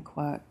kind of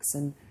quirks,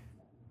 and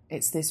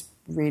it's this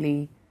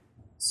really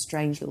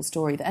strange little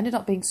story that ended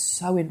up being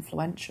so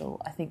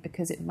influential, I think,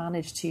 because it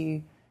managed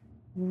to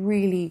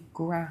really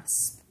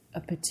grasp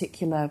a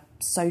particular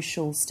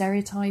social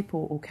stereotype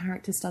or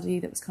character study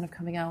that was kind of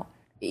coming out.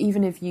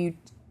 Even if you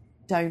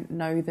don't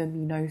know them,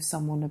 you know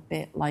someone a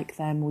bit like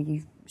them, or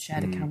you've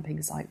shared a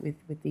camping site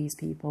with these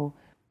people,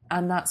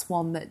 and that's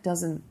one that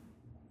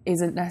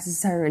isn't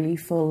necessarily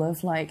full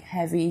of like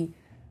heavy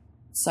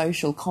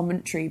social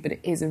commentary, but it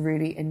is a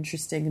really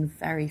interesting and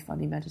very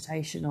funny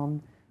meditation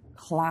on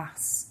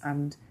class,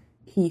 and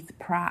Keith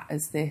Pratt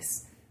as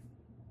this.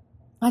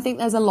 I think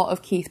there's a lot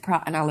of Keith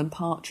Pratt and Alan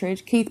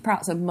Partridge. Keith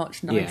Pratt's a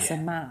much nicer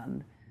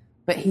man,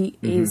 but he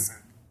is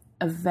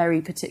a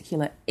very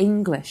particular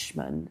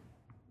Englishman,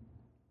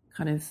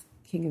 kind of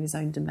king of his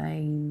own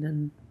domain,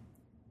 and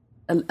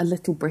a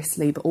little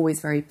bristly, but always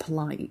very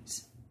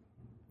polite.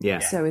 Yeah.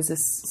 So as a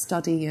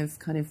study of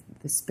kind of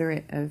the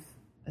spirit of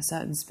a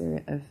certain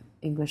spirit of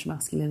English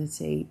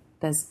masculinity,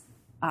 there's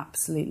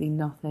absolutely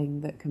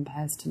nothing that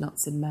compares to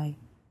Nuts in May.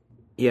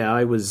 Yeah,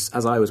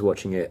 as I was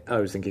watching it, I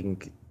was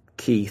thinking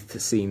Keith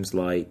seems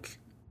like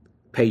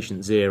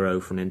patient zero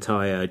for an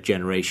entire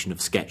generation of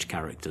sketch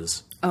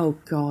characters. Oh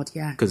God,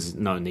 yeah. Because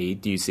not only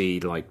do you see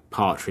like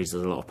Partridge,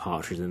 there's a lot of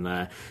Partridge in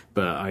there,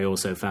 but I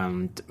also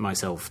found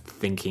myself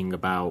thinking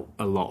about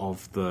a lot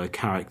of the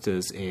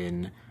characters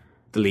in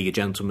The League of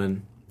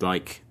Gentlemen.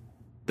 Like,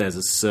 there's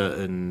a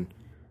certain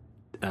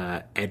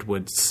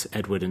Edward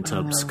and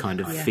Tubbs kind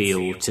of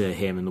feel to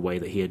him in the way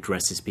that he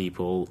addresses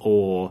people,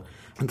 or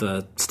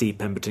the Steve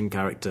Pemberton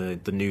character,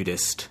 the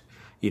nudist,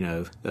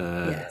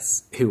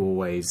 who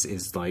always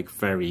is like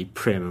very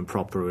prim and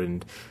proper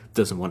and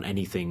doesn't want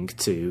anything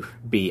to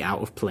be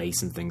out of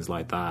place and things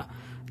like that.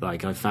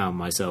 Like, I found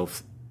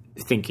myself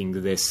thinking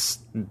that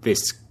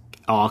this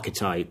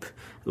archetype,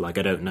 like,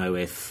 I don't know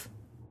if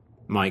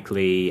Mike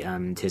Leigh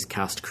and his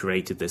cast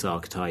created this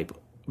archetype,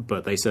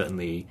 but they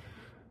certainly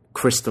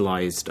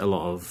crystallized a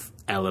lot of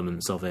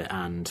elements of it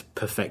and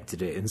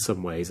perfected it in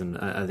some ways. And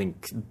I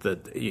think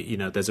that,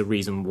 there's a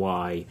reason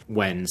why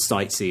when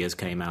Sightseers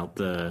came out,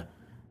 the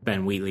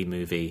Ben Wheatley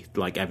movie,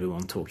 like,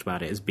 everyone talked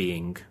about it as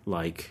being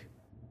like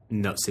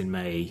Nuts in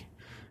May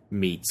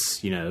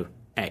meets,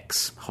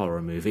 X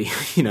horror movie,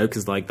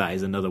 because like that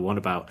is another one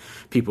about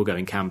people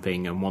going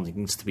camping and wanting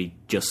things to be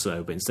just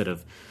so, but instead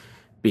of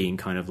being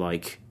kind of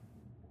like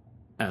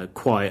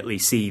quietly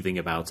seething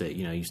about it,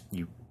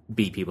 you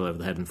beat people over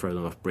the head and throw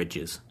them off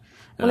bridges.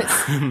 Well,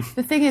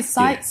 the thing is,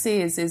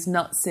 Sightseers is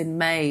Nuts in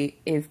May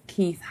if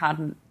Keith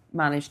hadn't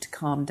managed to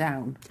calm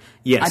down.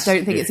 Yes, I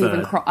don't think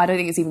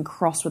it's even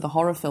crossed with a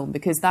horror film,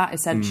 because that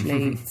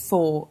essentially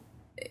for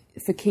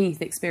Keith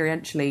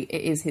experientially,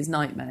 it is his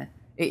nightmare.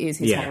 It is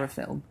his horror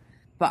film.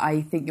 But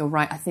I think you're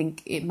right. I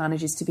think it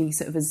manages to be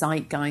sort of a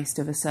zeitgeist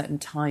of a certain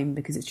time,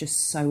 because it's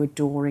just so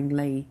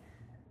adoringly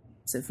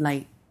sort of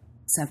late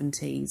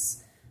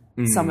 70s.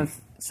 Some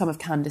of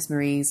Candice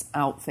Marie's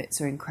outfits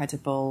are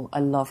incredible. I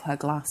love her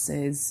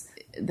glasses,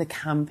 the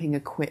camping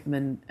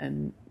equipment,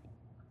 and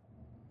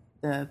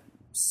the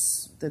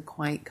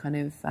quite kind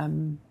of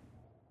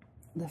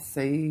the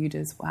food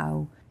as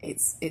well.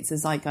 It's a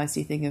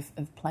zeitgeisty thing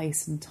of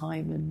place and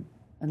time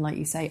and like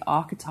you say,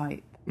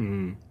 archetype.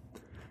 And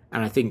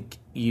I think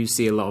you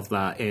see a lot of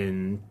that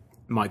in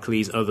Mike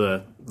Leigh's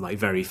other like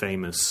very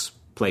famous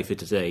play for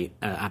today,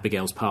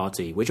 Abigail's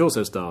Party, which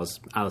also stars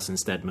Alison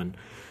Steadman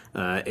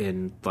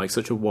in like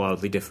such a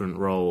wildly different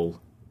role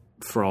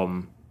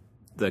from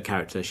the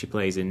character she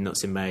plays in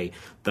Nuts in May,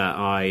 that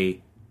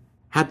I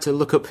had to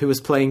look up who was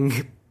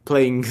playing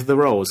the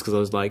roles, because I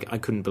was like, I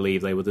couldn't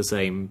believe they were the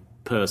same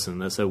person.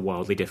 They're so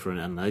wildly different,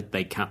 and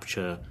they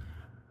capture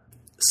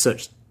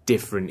such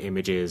different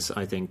images,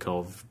 I think,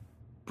 of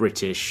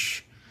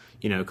British,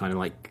 kind of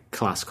like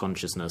class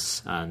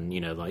consciousness, and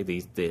like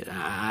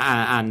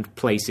and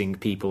placing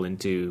people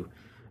into,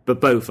 but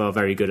both are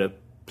very good at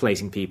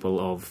placing people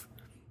of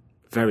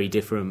very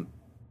different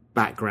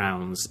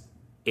backgrounds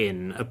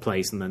in a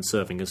place and then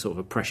serving as sort of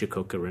a pressure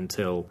cooker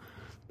until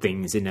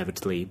things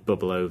inevitably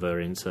bubble over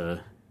into,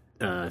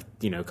 kind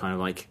of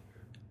like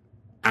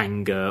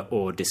anger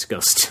or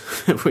disgust,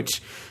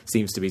 which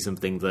seems to be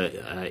something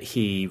that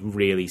he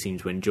really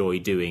seems to enjoy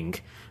doing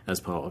as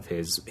part of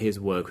his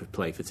work with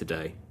Play for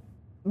Today.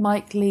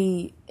 Mike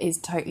Leigh is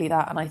totally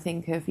that, and I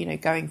think of,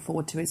 going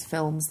forward to his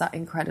films, that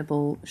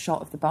incredible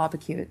shot of the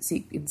barbecue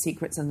in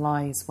Secrets and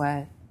Lies,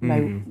 where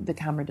the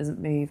camera doesn't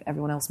move,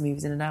 everyone else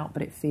moves in and out,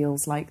 but it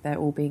feels like they're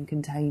all being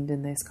contained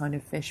in this kind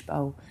of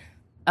fishbowl.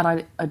 And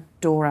I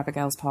adore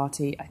Abigail's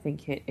Party. I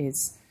think it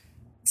is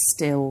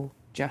still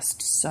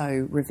just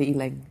so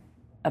revealing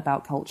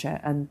about culture.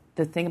 And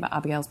the thing about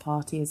Abigail's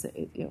Party is that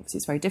obviously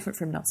it's very different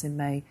from Nuts in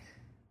May,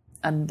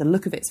 and the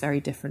look of it's very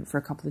different for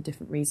a couple of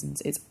different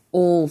reasons. It's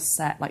all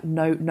set, like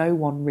no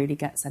one really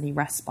gets any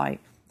respite.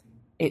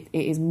 It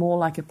is more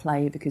like a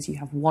play because you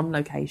have one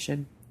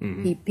location.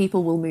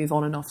 People will move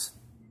on and off,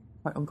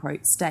 quote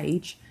unquote,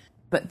 stage,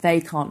 but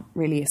they can't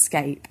really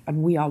escape,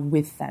 and we are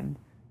with them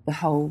the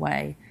whole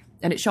way.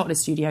 And it's shot in a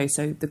studio,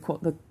 so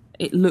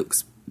it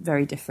looks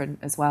very different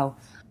as well,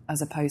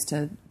 as opposed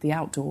to the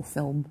outdoor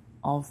film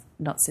of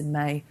Nuts in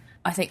May.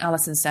 I think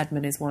Alison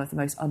Steadman is one of the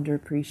most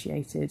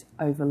underappreciated,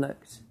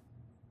 overlooked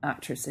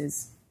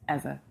actresses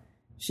ever.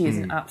 She is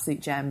an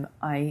absolute gem.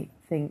 I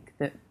think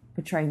that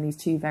portraying these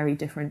two very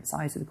different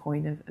sides of the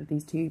coin of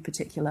these two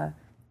particular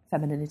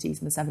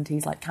femininities in the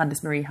 70s, like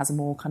Candice Marie has a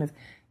more kind of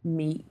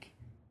meek,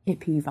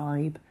 hippie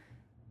vibe,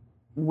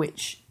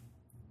 which,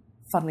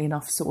 funnily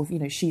enough, sort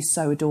of, she's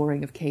so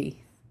adoring of Keith,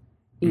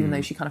 even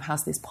though she kind of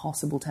has this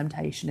possible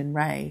temptation in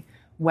Ray,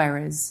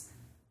 whereas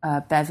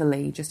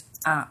Beverly just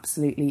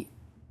absolutely,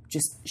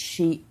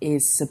 she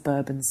is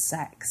suburban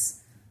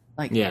sex.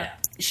 Like,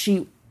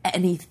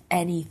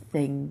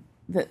 anything,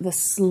 the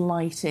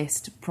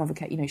slightest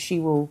provocation, she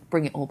will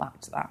bring it all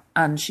back to that.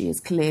 And she is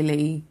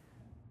clearly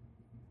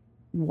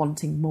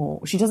wanting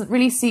more. She doesn't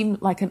really seem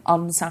like an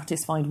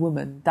unsatisfied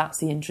woman. That's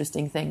the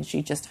interesting thing.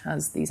 She just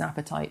has these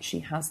appetites. She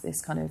has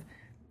this kind of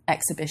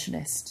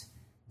exhibitionist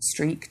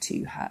streak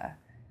to her.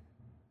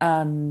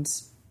 And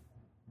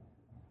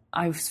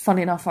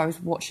funny enough, I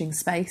was watching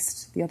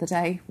Spaced the other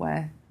day,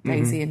 where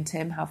Daisy and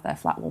Tim have their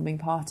flat warming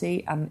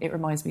party, and it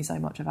reminds me so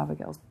much of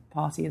Abigail's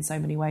Party in so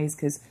many ways,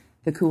 because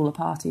the cooler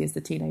party is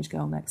the teenage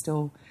girl next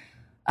door.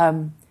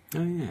 And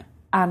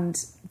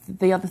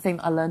the other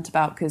thing I learnt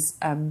about, because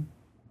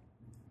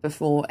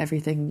before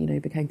everything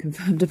became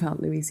confirmed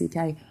about Louis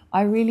C.K.,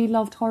 I really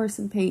loved Horace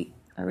and Pete.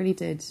 I really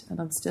did, and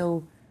I'm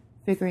still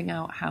figuring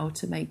out how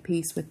to make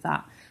peace with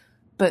that.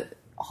 But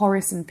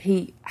Horace and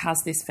Pete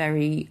has this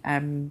very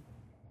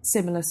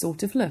similar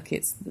sort of look.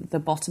 It's the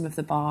bottom of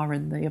the bar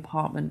and the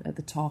apartment at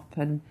the top,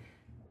 and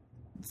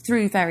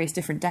through various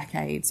different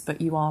decades,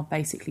 but you are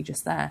basically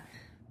just there.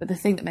 But the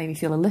thing that made me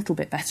feel a little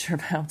bit better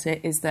about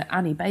it is that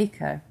Annie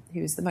Baker,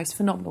 who is the most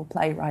phenomenal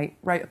playwright,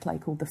 wrote a play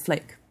called The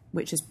Flick,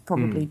 which is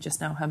probably just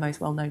now her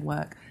most well-known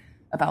work,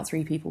 about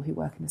three people who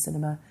work in the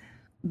cinema,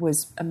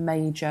 was a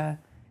major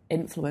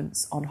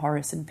influence on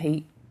Horace and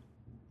Pete.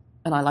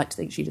 And I like to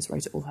think she just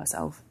wrote it all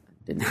herself.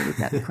 Didn't really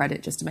get the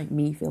credit, just to make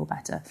me feel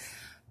better.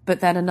 But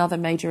then another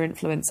major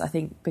influence, I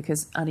think,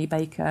 because Annie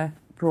Baker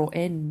brought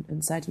in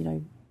and said,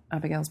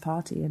 Abigail's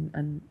Party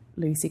and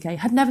Louis C.K.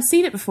 had never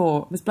seen it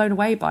before, was blown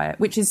away by it,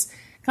 which is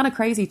kind of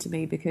crazy to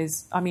me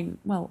because,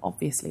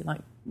 obviously,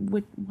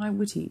 why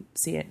would he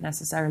see it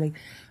necessarily?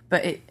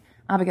 But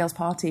Abigail's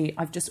Party,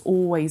 I've just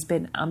always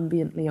been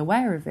ambiently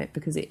aware of it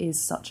because it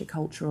is such a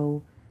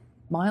cultural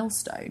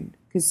milestone,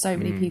 because so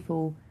many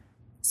people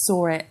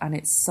saw it, and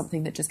it's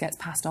something that just gets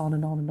passed on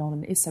and on and on,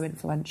 and is so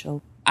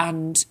influential.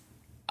 And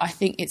I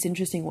think it's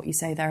interesting what you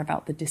say there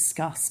about the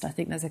disgust. I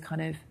think there's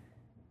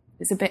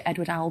it's a bit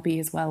Edward Albee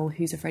as well,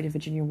 Who's Afraid of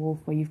Virginia Woolf,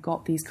 where you've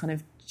got these kind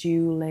of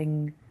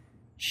dueling,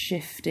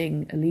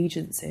 shifting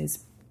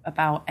allegiances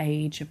about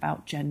age,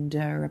 about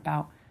gender,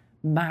 about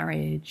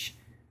marriage,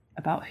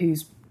 about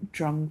who's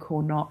drunk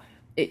or not.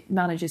 It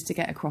manages to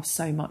get across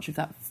so much of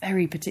that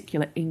very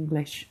particular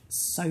English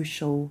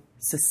social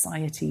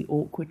society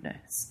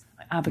awkwardness.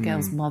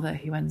 Abigail's mother,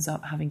 who ends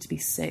up having to be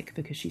sick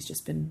because she's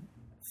just been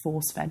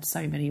force-fed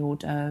so many hors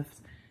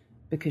d'oeuvres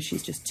because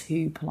she's just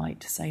too polite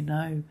to say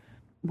no.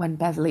 When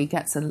Beverly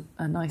gets a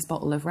nice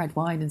bottle of red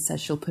wine and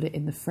says she'll put it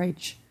in the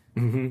fridge,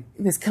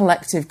 this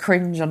collective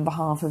cringe on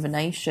behalf of a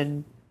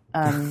nation.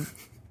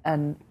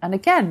 And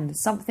again,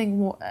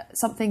 something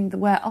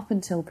where up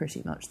until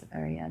pretty much the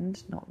very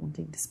end, not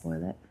wanting to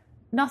spoil it,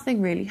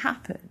 nothing really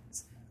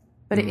happens.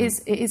 But it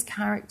is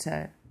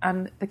character,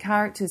 and the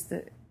characters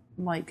that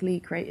Mike Leigh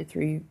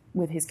created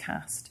with his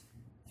cast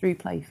through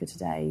Play for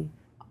Today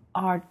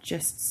are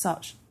just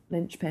such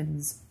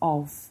linchpins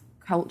of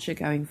culture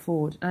going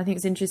forward. And I think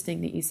it's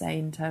interesting that you say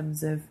in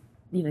terms of,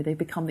 they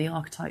become the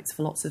archetypes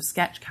for lots of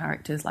sketch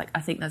characters. Like,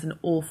 I think there's an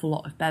awful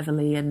lot of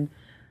Beverly and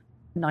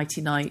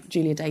Nighty Night,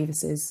 Julia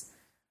Davis's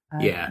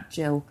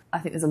Jill. I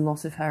think there's a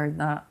lot of her in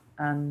that.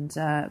 And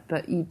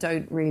but you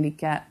don't really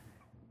get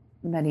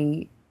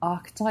many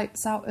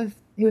archetypes out of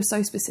who are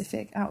so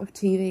specific out of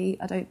TV,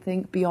 I don't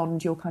think,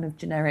 beyond your kind of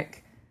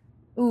generic,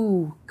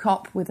 ooh,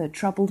 cop with a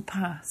troubled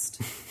past.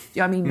 Do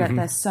you know what I mean? That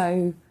they're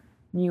so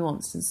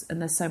nuanced and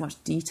there's so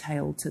much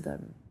detail to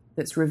them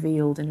that's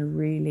revealed in a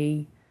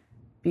really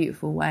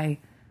beautiful way.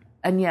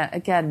 And yet,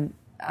 again,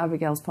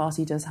 Abigail's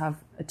Party does have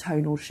a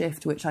tonal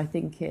shift, which I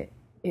think it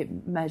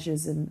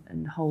measures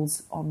and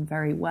holds on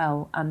very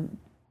well, and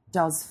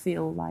does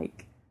feel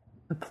like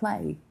a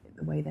play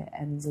the way that it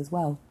ends as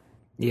well.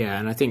 Yeah,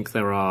 and I think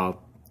there are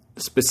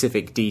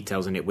specific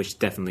details in it which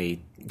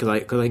definitely... Because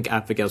I think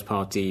Abigail's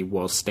Party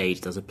was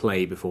staged as a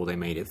play before they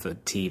made it for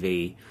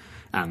TV,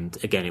 and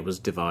again, it was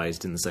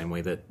devised in the same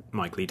way that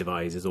Mike Leigh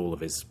devises all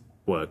of his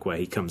work, where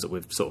he comes up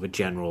with sort of a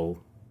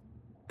general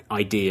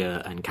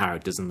idea and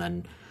characters, and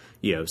then,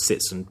 you know,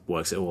 sits and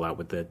works it all out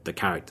with the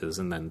characters,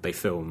 and then they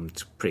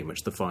filmed pretty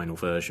much the final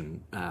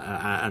version.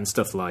 And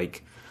stuff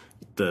like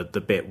the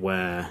bit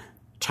where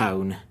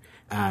Tone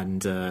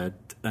and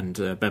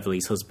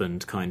Beverly's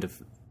husband kind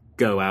of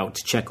go out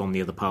to check on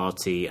the other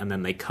party, and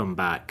then they come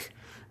back,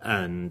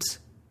 and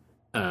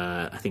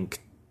I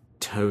think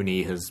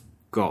Tony has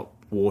got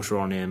water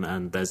on him,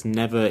 and it's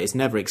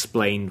never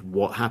explained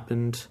what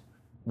happened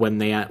when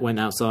they went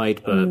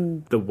outside,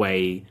 but the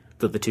way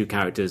that the two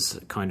characters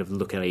kind of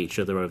look at each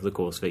other over the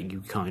course of it,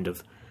 you kind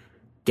of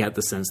get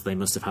the sense they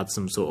must have had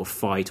some sort of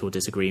fight or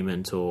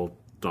disagreement, or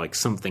like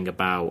something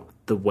about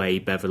the way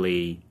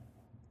Beverly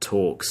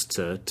talks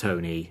to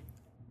Tony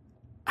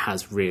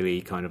has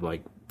really kind of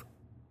like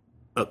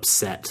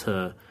upset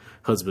her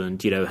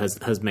husband, you know,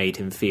 has made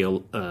him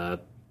feel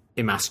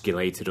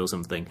emasculated or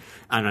something.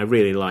 And I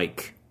really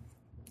like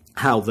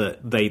how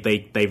they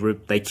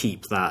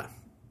keep that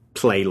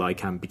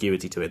play-like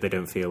ambiguity to it. They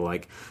don't feel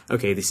like,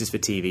 okay, this is for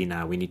TV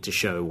now, we need to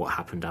show what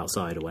happened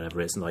outside or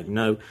whatever. It's like,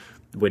 no,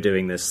 we're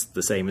doing this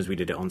the same as we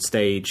did it on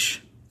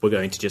stage. We're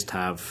going to just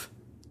have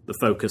the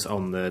focus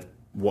on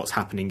what's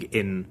happening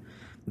in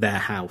their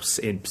house,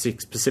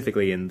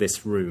 specifically in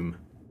this room,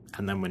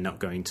 and then we're not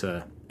going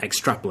to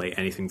extrapolate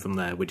anything from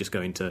there. We're just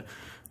going to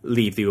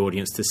leave the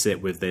audience to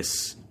sit with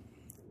this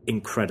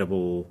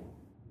incredible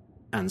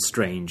and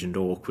strange and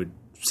awkward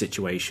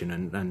situation,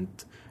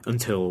 and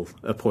until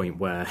a point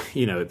where,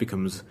 you know, it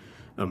becomes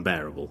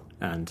unbearable,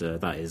 and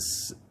that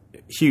is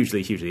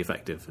hugely, hugely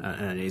effective.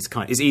 And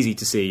it's easy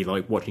to see,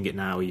 like watching it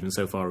now, even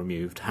so far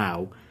removed,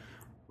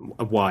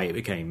 why it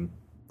became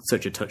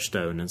such a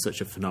touchstone and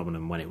such a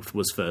phenomenon when it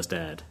was first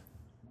aired.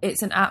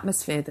 It's an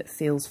atmosphere that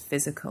feels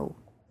physical,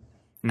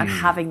 and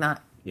having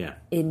that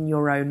in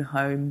your own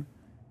home,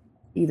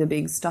 either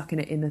being stuck in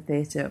it in the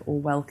theatre or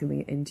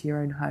welcoming it into your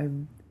own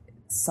home,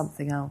 it's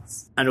something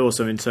else. And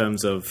also in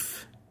terms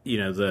of, you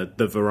know,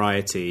 the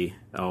variety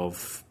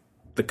of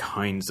the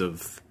kinds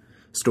of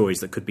stories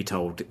that could be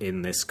told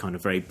in this kind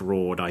of very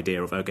broad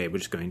idea of, okay, we're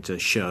just going to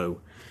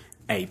show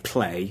a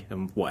play,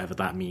 and whatever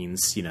that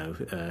means, you know,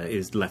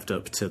 is left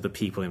up to the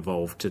people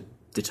involved to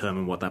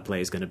determine what that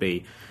play is going to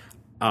be.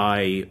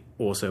 I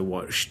also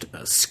watched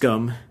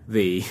Scum,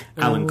 the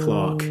Alan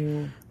Clark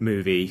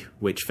movie,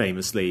 which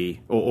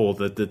famously, or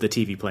the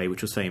TV play,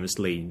 which was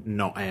famously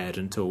not aired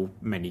until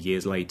many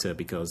years later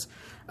because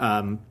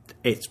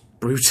it's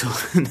brutal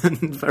and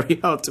very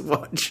hard to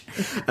watch,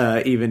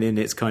 even in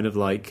its kind of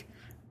like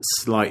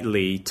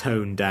slightly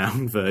toned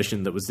down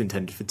version that was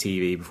intended for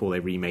TV before they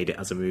remade it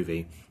as a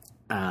movie.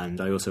 And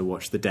I also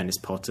watched the Dennis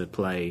Potter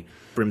play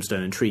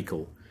Brimstone and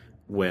Treacle,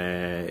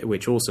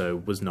 which also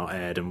was not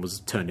aired and was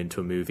turned into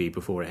a movie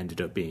before it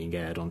ended up being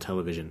aired on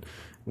television,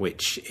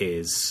 which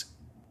is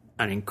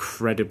an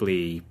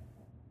incredibly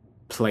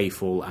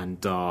playful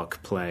and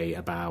dark play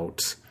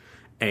about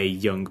a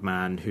young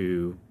man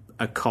who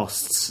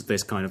accosts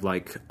this kind of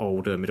like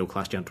older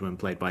middle-class gentleman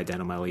played by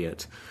Denholm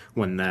Elliott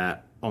when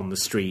they're on the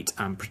street,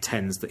 and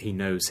pretends that he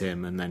knows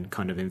him, and then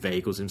kind of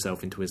inveigles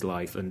himself into his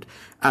life. And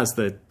as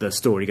the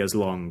story goes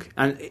along,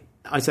 and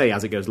I say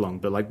as it goes along,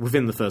 but like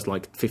within the first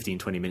like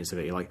 15-20 minutes of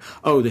it, you're like,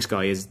 oh, this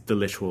guy is the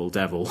literal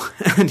devil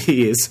and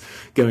he is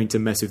going to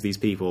mess with these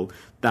people.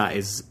 That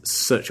is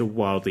such a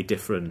wildly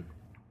different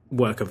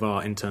work of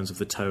art in terms of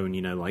the tone,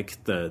 you know,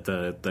 like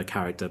the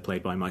character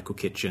played by Michael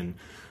Kitchen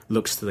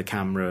looks to the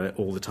camera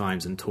all the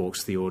times and talks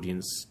to the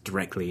audience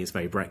directly. It's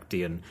very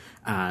Brechtian,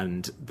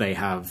 and they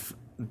have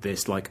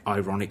this like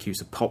ironic use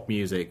of pop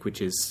music,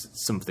 which is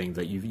something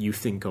that you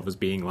think of as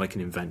being like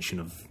an invention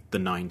of the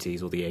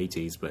 90s or the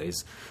 80s, but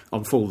is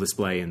on full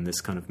display in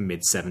this kind of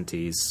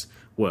mid-70s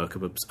work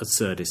of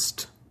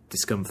absurdist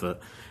discomfort.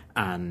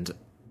 And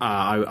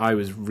I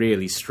was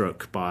really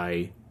struck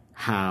by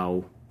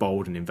how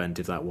bold and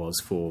inventive that was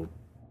for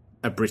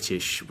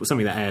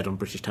something that aired on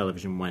British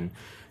television, when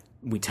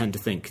we tend to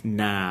think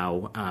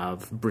now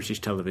of British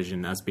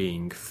television as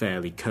being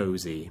fairly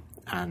cosy,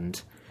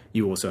 and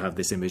you also have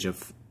this image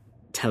of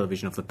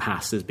television of the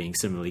past as being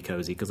similarly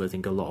cosy, because I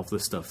think a lot of the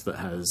stuff that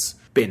has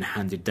been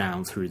handed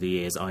down through the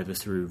years, either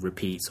through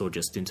repeats or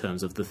just in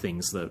terms of the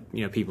things that,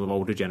 you know, people of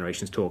older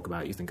generations talk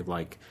about, you think of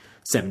like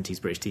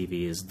 70s British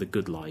TV as The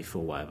Good Life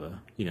or whatever,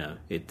 you know,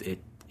 it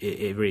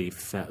really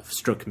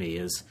struck me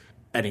as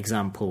an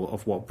example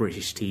of what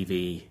British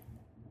TV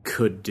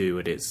could do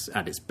at its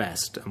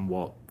best, and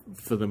what,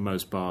 for the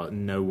most part,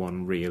 no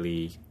one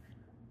really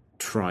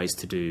tries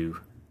to do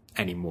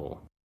anymore.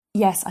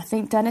 Yes, I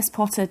think Dennis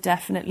Potter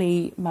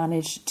definitely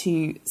managed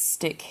to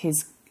stick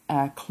his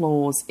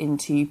claws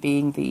into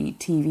being the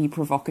TV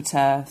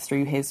provocateur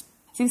through his...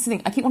 See, this is the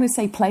thing, I keep wanting to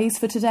say play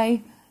for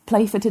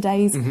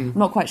today's. I'm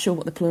not quite sure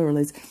what the plural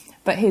is.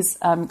 But his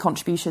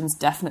contributions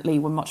definitely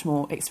were much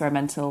more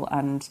experimental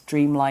and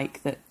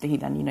dreamlike, that he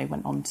then,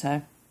 went on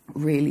to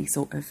really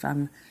sort of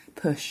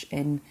push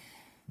in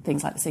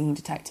things like The Singing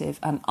Detective.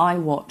 And I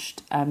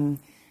watched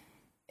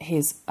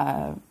his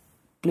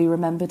Blue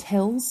Remembered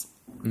Hills,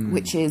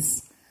 which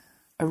is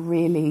a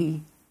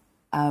really...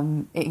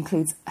 it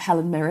includes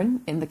Helen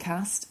Mirren in the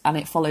cast, and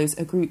it follows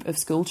a group of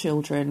school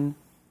children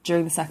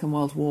during the Second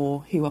World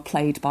War who are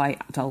played by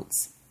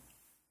adults.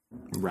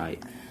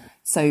 Right.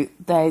 So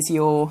there's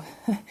your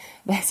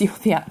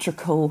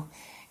theatrical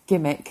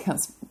gimmick.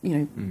 That's,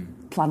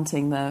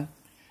 planting the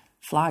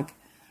flag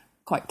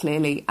quite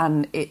clearly,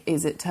 and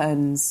it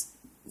turns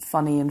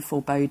funny and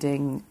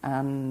foreboding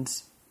and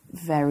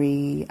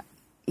very,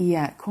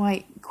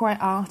 quite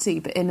arty,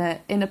 but in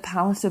a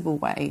palatable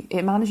way.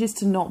 It manages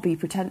to not be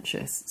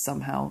pretentious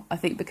somehow. I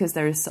think because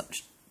there is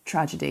such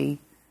tragedy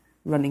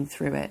running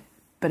through it.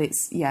 But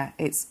it's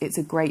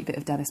a great bit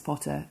of Dennis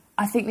Potter.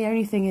 I think the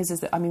only thing is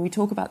that, we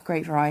talk about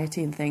great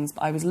variety and things,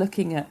 but I was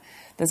looking at,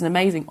 there's an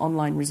amazing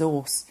online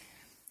resource,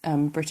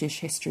 British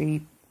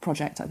History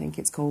Project, I think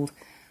it's called.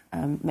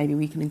 Maybe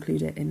we can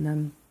include it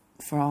in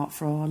for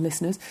our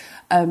listeners.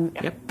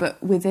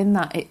 But within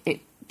that,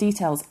 it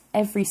details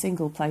every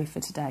single play for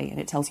today,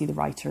 and it tells you the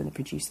writer and the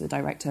producer, the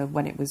director,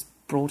 when it was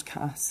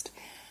broadcast.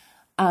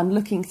 And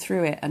looking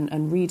through it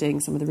and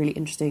reading some of the really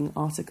interesting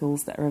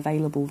articles that are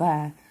available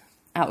there,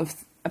 out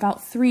of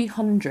about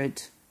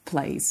 300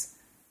 plays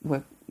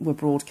were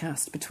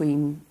broadcast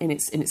in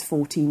its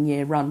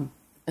 14-year run,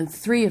 and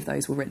 3 of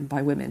those were written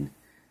by women,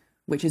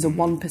 which is a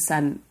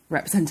 1%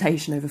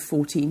 representation over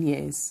 14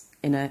 years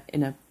in a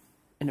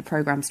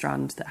program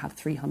strand that had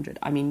 300.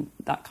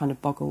 That kind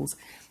of boggles.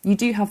 You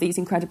do have these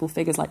incredible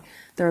figures, like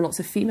there are lots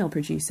of female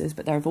producers,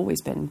 but there have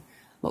always been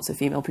lots of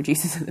female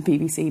producers at the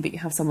BBC. But you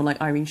have someone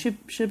like Irene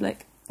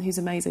Shublik, who's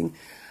amazing.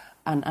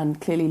 And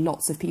clearly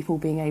lots of people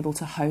being able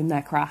to hone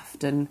their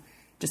craft and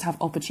just have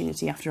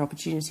opportunity after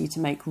opportunity to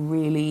make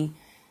really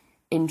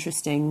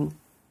interesting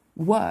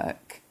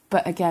work.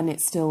 But again,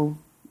 it's still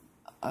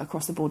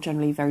across the board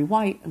generally very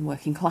white and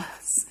working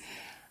class.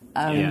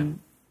 And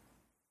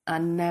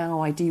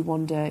now I do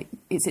wonder,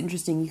 it's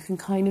interesting, you can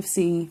kind of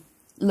see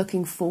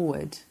looking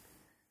forward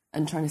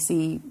and trying to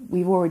see,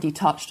 we've already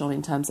touched on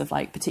in terms of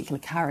like particular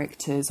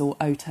characters or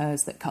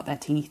auteurs that cut their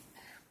teeth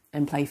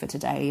and play for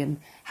today and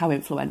how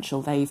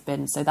influential they've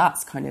been. So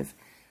that's kind of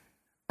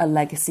a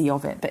legacy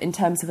of it. But in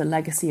terms of a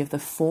legacy of the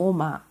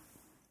format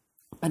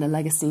and a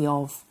legacy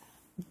of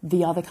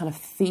the other kind of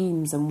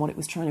themes and what it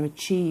was trying to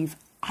achieve,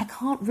 I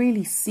can't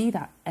really see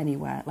that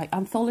anywhere. Like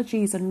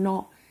anthologies are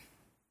not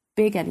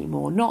big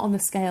anymore, not on the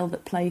scale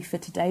that Play for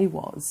Today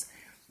was.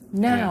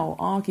 Now,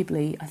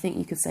 arguably, I think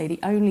you could say the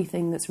only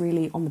thing that's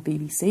really on the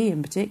BBC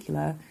in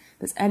particular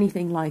that's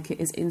anything like it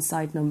is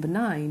Inside Number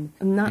 9.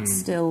 And that's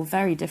still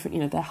very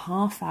different. They're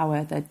half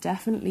hour, they're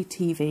definitely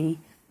TV.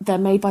 They're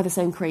made by the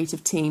same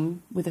creative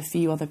team with a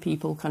few other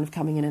people kind of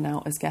coming in and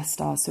out as guest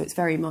stars. So it's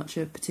very much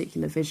a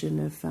particular vision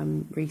of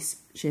Reece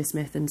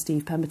Shearsmith and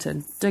Steve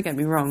Pemberton. Don't get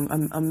me wrong,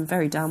 I'm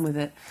very down with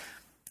it.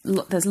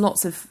 There's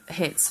lots of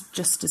hits,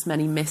 just as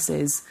many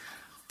misses.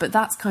 But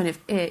that's kind of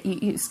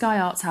it. Sky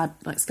Arts had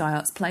like Sky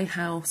Arts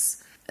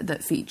Playhouse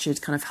that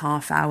featured kind of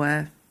half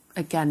hour,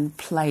 again,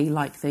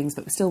 play-like things,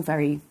 but still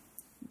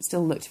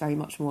looked very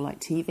much more like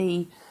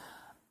TV.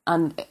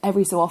 And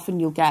every so often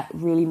you'll get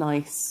really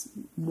nice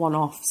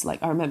one-offs.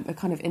 Like I remember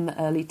kind of in the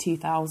early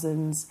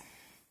 2000s,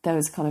 there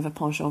was kind of a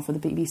penchant for the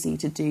BBC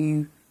to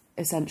do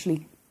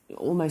essentially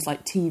almost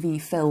like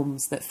TV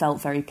films that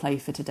felt very Play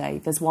for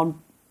Today. There's one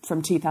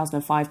from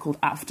 2005 called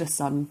After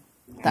Sun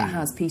that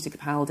has Peter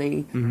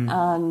Capaldi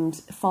and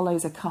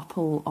follows a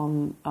couple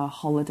on a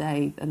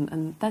holiday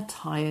and they're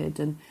tired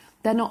and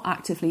they're not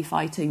actively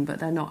fighting, but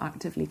they're not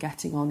actively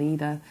getting on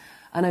either.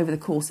 And over the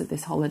course of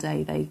this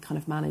holiday, they kind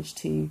of manage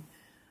to,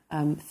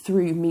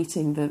 through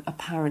meeting the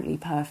apparently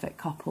perfect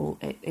couple,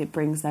 it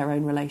brings their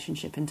own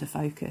relationship into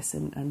focus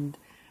and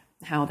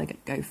how they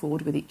go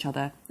forward with each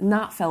other. And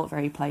that felt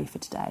very Play for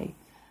Today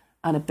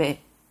and a bit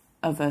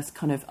of a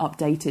kind of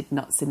updated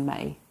Nuts in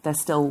May. There's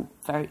still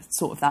very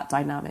sort of that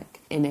dynamic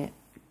in it.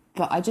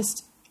 But I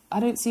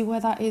don't see where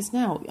that is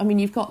now. I mean,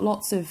 you've got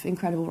lots of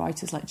incredible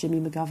writers like Jimmy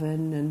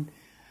McGovern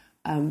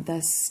and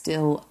there's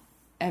still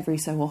every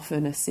so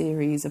often a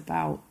series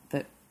about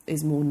that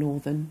is more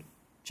northern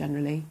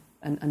generally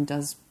and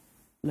does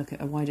look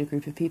at a wider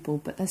group of people.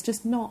 But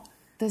there's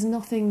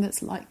nothing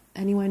that's like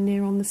anywhere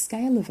near on the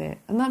scale of it.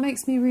 And that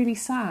makes me really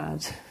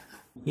sad.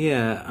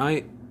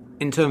 Yeah,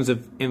 in terms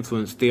of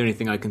influence, the only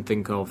thing I can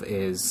think of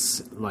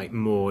is like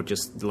more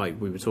just like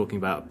we were talking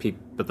about,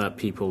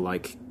 people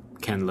like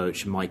Ken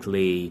Loach, Mike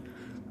Leigh,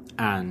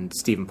 and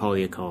Stephen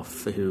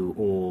Polyakov, who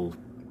all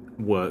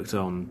worked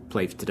on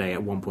Play for Today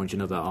at one point or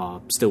another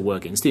are still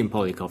working. Stephen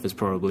Polyakov is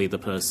probably the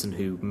person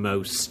who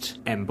most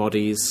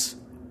embodies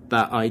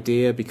that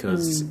idea,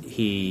 because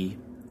he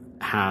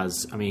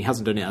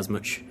hasn't done it as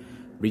much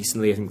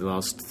recently. I think the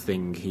last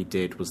thing he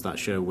did was that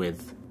show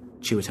with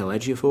Chiwetel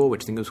Ejiofor,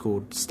 which I think was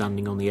called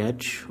Standing on the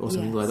Edge or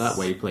something like that,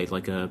 where he played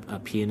like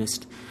a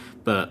pianist.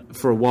 But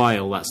for a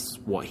while, that's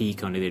what he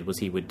kind of did, was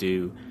he would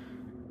do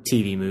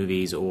TV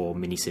movies or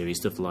miniseries,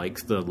 stuff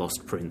like The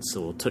Lost Prince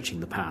or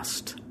Touching the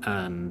Past.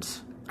 And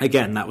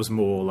again, that was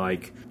more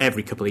like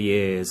every couple of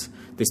years,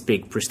 this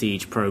big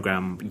prestige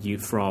program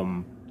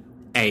from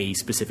a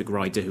specific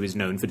writer who is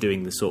known for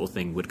doing this sort of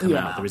thing would come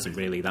out. There isn't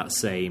really that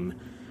same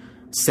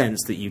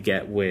sense that you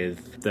get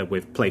with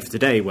Play for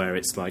Today, where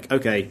it's like,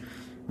 okay,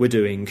 we're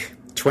doing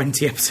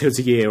 20 episodes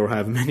a year, or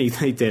however many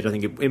they did. I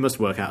think it must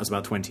work out as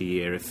about 20 a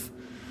year if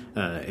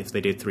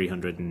they did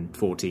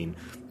 314.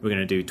 We're going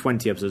to do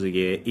 20 episodes a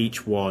year.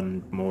 Each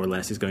one, more or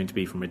less, is going to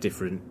be from a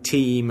different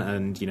team,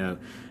 and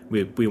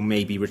we'll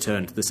maybe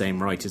return to the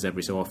same writers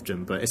every so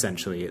often, but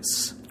essentially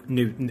it's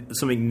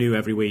something new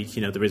every week.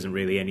 There isn't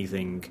really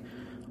anything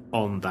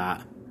on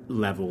that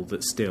level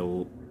that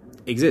still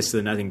exists,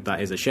 and I think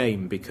that is a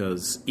shame,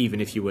 because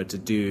even if you were to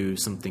do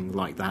something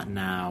like that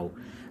now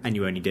and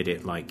you only did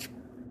it like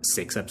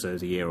 6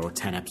 episodes a year or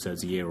 10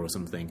 episodes a year or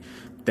something,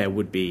 there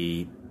would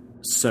be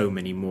so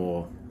many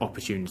more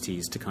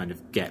opportunities to kind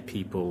of get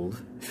people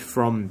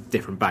from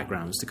different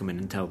backgrounds to come in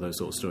and tell those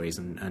sort of stories,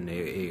 and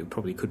it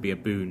probably could be a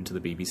boon to the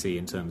BBC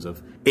in terms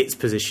of its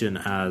position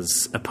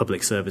as a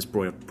public service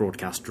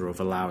broadcaster, of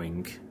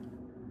allowing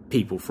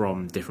people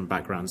from different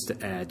backgrounds to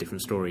air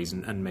different stories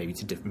and maybe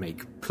to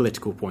make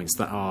political points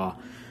that are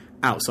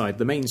outside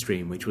the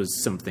mainstream, which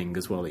was something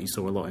as well that you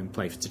saw a lot in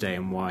Play for Today,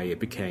 and why it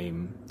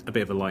became a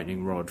bit of a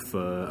lightning rod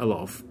for a lot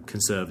of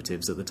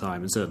conservatives at the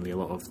time, and certainly a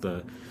lot of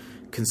the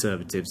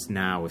conservatives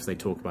now, if they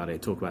talk about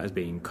it as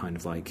being kind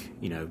of like,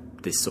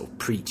 this sort of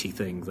preachy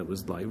thing that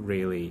was like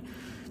really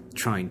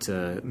trying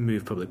to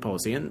move public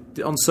policy. And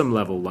on some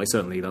level, like,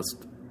 certainly that's,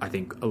 I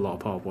think, a lot of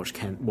part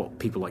of what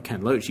people like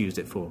Ken Loach used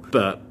it for.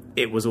 But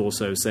it was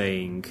also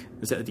saying,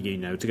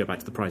 to go back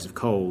to the price of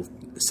coal,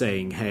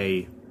 saying,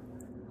 hey,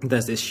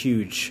 there's this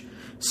huge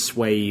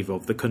swathe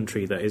of the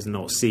country that is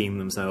not seeing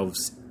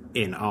themselves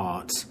in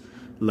art.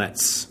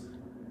 Let's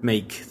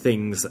make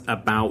things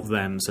about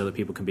them so that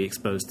people can be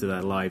exposed to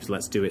their lives.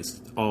 Let's do it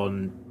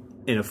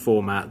in a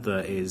format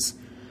that is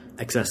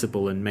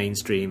accessible and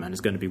mainstream and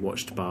is going to be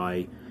watched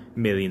by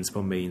millions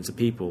upon millions of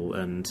people.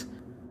 And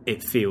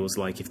it feels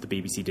like if the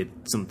BBC did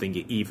something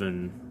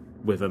even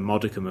with a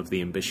modicum of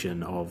the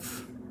ambition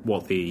of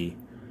what the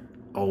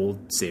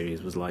old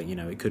series was like,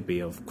 it could be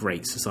of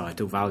great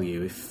societal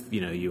value if,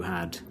 you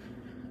had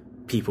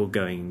people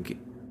going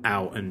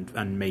out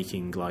and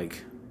making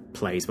like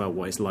plays about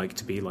what it's like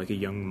to be like a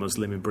young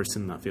Muslim in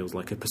Britain. That feels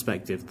like a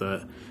perspective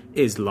that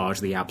is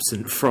largely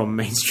absent from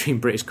mainstream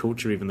British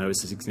culture, even though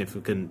it's a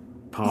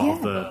significant part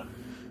of the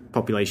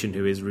population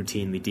who is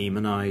routinely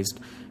demonised.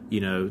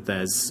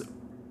 There's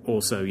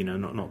also,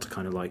 not to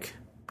kind of like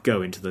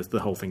go into the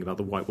whole thing about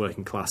the white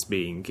working class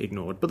being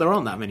ignored, but there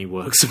aren't that many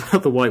works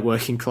about the white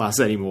working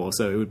class anymore,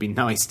 so it would be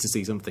nice to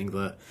see something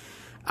that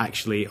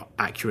actually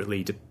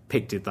accurately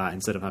depicted that,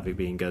 instead of having it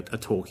being a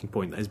talking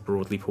point that is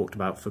broadly talked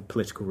about for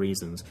political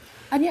reasons.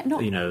 And yet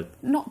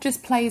not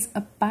just plays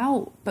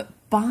about, but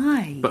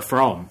by. But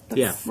from.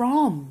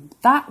 From.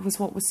 That was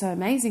what was so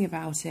amazing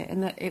about it,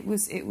 and that it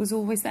was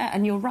always there.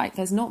 And you're right,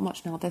 there's not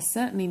much now. There's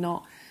certainly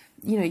not,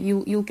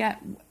 you'll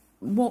get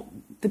what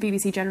the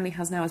BBC generally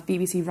has now as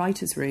BBC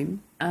Writers'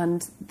 Room,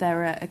 and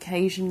there are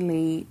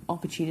occasionally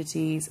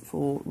opportunities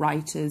for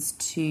writers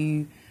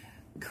to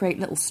create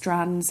little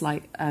strands,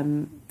 like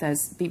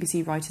there's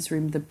BBC Writers'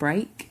 Room The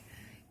Break,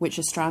 which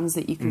are strands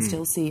that you can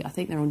still see. I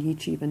think they're on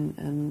YouTube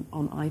and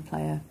on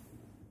iPlayer,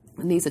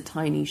 and these are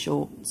tiny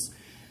shorts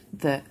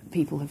that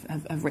people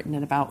have written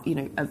in about,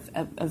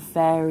 of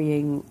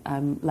varying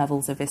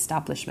levels of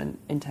establishment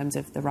in terms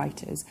of the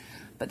writers.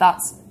 But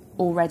that's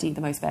already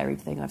the most varied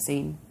thing I've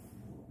seen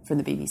from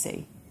the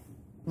BBC,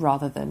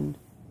 rather than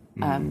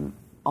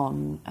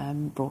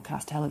on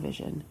broadcast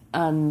television.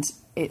 And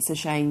it's a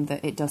shame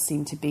that it does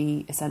seem to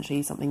be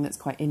essentially something that's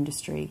quite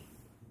industry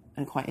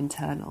and quite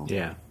internal,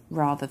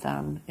 rather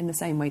than in the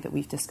same way that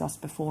we've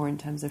discussed before in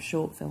terms of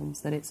short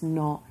films, that it's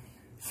not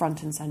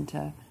front and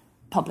centre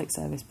public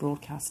service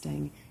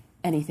broadcasting.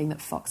 Anything that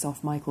fucks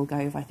off Michael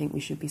Gove, I think we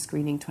should be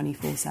screening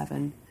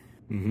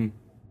 24/7.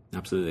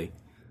 Absolutely.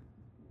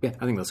 Yeah,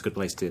 I think that's a good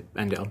place to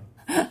end it on.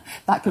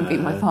 That can be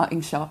my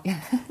parting shot.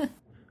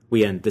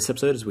 We end this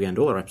episode, as we end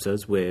all our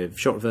episodes, with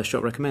Shot Reverse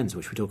Shot Recommends,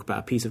 which we talk about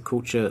a piece of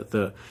culture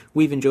that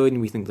we've enjoyed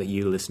and we think that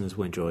you listeners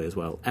will enjoy as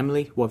well.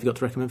 Emily, what have you got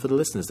to recommend for the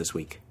listeners this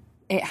week?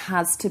 It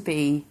has to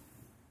be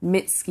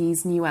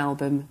Mitski's new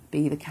album,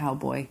 Be the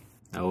Cowboy.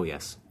 Oh,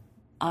 yes.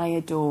 I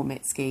adore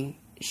Mitski.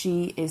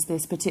 She is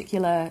this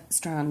particular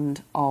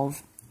strand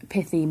of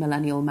pithy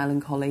millennial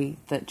melancholy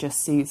that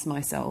just soothes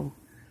my soul.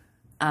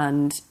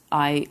 And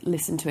I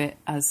listened to it,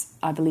 as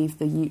I believe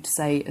the Ute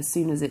say, as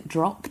soon as it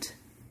dropped.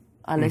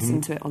 I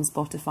listened to it on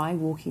Spotify,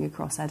 walking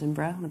across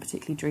Edinburgh on a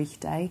particularly dreary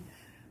day.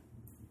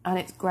 And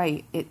it's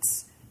great.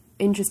 It's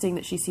interesting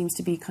that she seems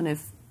to be kind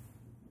of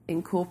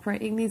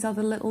incorporating these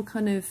other little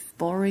kind of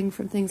borrowing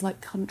from things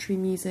like country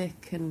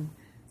music and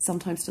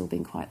sometimes still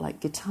being quite like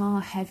guitar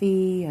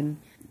heavy and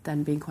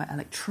then being quite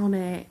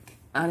electronic.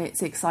 And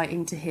it's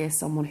exciting to hear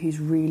someone who's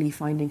really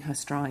finding her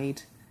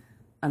stride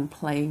and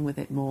playing with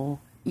it more.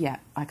 Yeah,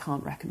 I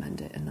can't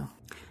recommend it enough.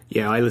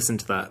 Yeah, I listened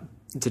to that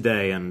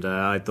today and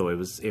I thought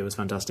it was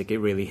fantastic. It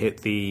really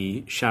hit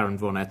the Sharon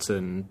Von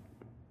Etten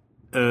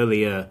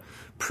earlier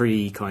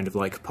pre kind of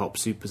like pop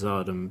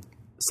superstardom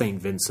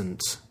St.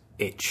 Vincent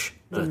itch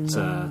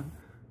that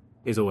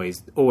is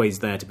always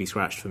there to be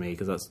scratched for me,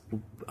 because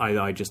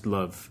I just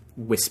love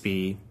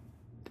wispy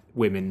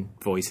women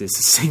voices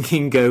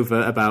singing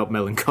over about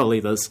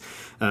melancholy. There's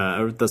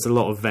a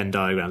lot of Venn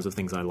diagrams of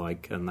things I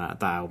like, and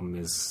that album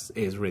is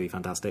really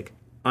fantastic.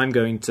 I'm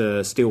going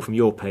to steal from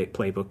your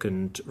playbook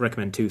and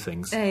recommend two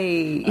things.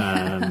 Hey.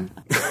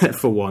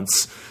 For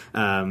once.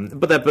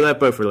 But they're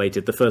both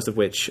related. The first of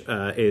which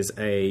is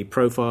a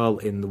profile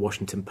in the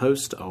Washington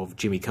Post of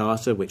Jimmy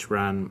Carter, which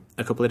ran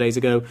a couple of days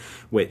ago,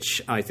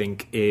 which I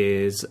think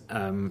is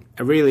a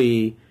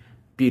really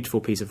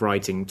beautiful piece of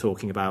writing,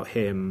 talking about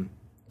him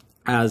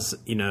as,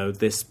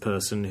 this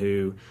person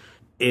who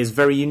is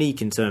very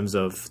unique in terms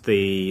of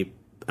the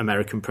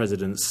American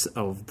presidents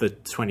of the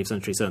 20th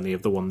century, certainly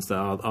of the ones that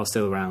are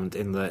still around,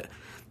 in that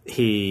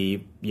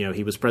he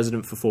was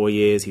president for 4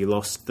 years, he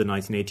lost the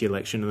 1980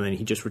 election, and then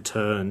he just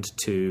returned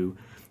to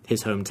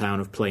his hometown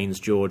of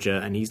Plains,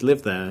 Georgia, and he's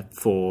lived there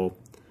for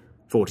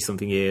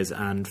 40-something years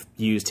and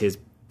used his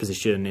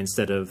position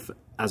instead of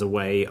as a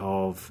way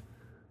of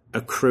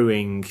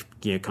accruing,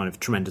 kind of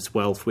tremendous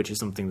wealth, which is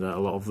something that a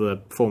lot of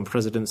the former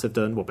presidents have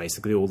done. Well,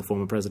 basically all the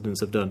former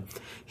presidents have done.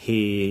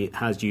 He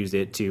has used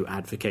it to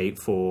advocate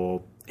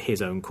for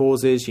his own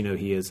causes.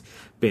 He has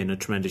been a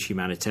tremendous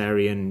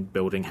humanitarian,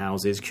 building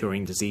houses,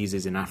 curing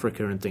diseases in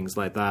Africa and things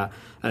like that,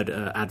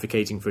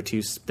 advocating for a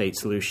two-state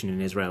solution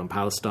in Israel and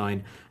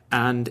Palestine.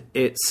 And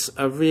it's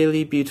a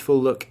really beautiful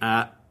look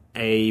at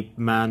a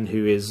man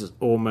who is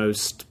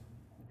almost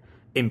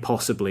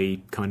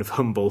impossibly kind of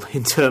humble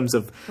in terms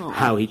of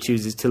how he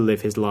chooses to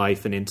live his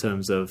life and in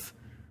terms of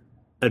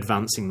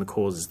advancing the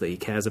causes that he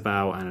cares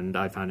about, and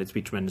I found it to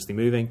be tremendously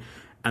moving.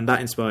 And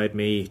that inspired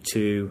me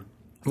to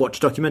watch a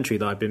documentary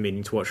that I've been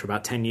meaning to watch for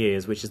about 10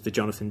 years, which is the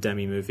Jonathan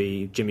Demme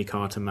movie, Jimmy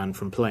Carter, Man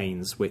from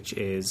Plains, which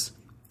is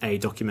a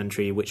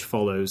documentary which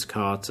follows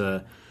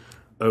Carter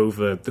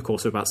over the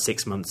course of about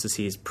 6 months as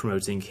he's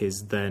promoting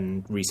his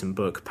then recent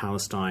book,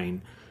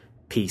 Palestine,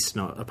 Peace,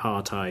 Not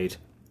Apartheid,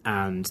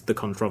 and the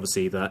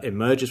controversy that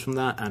emerges from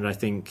that. And I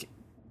think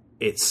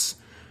it's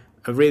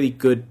a really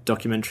good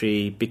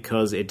documentary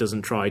because it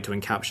doesn't try to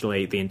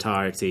encapsulate the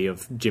entirety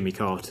of Jimmy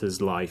Carter's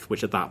life,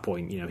 which at that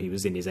point, he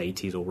was in his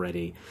 80s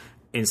already.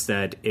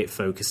 Instead, it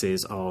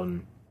focuses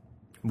on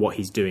what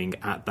he's doing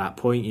at that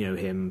point.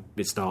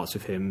 It starts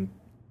with him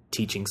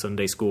teaching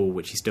Sunday school,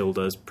 which he still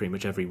does pretty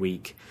much every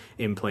week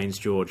in Plains,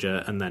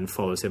 Georgia, and then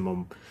follows him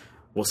on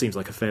what seems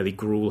like a fairly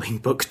grueling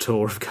book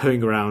tour of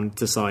going around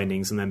to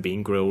signings and then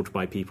being grilled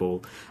by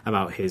people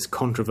about his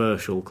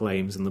controversial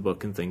claims in the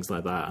book and things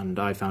like that. And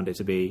I found it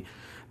to be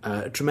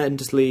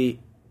tremendously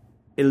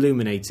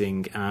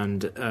illuminating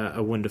and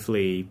a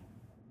wonderfully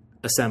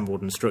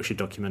assembled and structured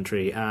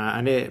documentary.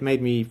 And it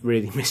made me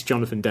really miss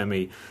Jonathan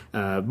Demme,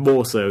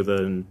 more so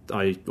than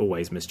I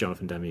always miss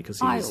Jonathan Demme, because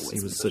he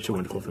was such a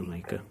wonderful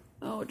filmmaker.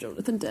 Oh,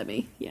 Jonathan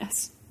Demme.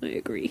 Yes, I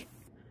agree.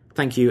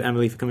 Thank you,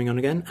 Emily, for coming on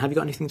again. Have you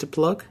got anything to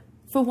plug?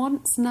 For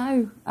once,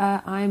 no.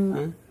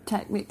 I'm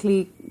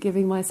technically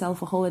giving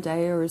myself a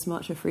holiday, or as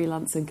much a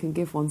freelancer can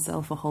give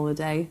oneself a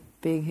holiday,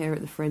 being here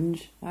at the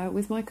Fringe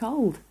with my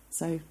cold.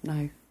 So,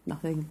 no,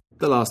 nothing.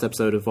 The last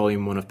episode of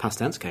Volume 1 of Past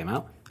Tense came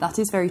out. That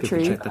is very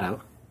true. Check that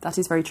out. That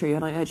is very true,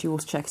 and I urge you all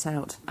to check it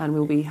out. And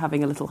we'll be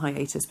having a little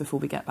hiatus before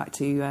we get back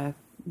to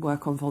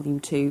work on Volume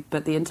 2.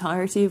 But the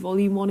entirety of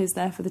Volume 1 is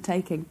there for the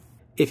taking.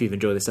 If you've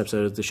enjoyed this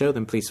episode of the show,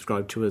 then please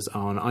subscribe to us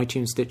on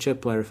iTunes, Stitcher,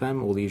 Player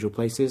FM, all the usual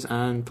places,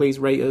 and please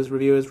rate us,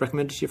 review us,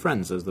 recommend us to your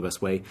friends. That's the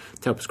best way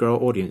to help us grow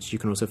our audience. You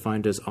can also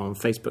find us on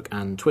Facebook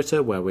and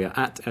Twitter, where we are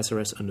at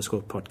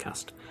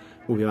SRS_podcast.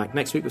 We'll be back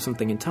next week with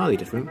something entirely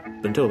different,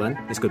 but until then,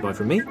 it's goodbye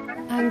from me.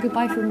 And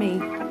goodbye from me.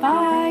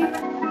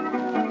 Bye!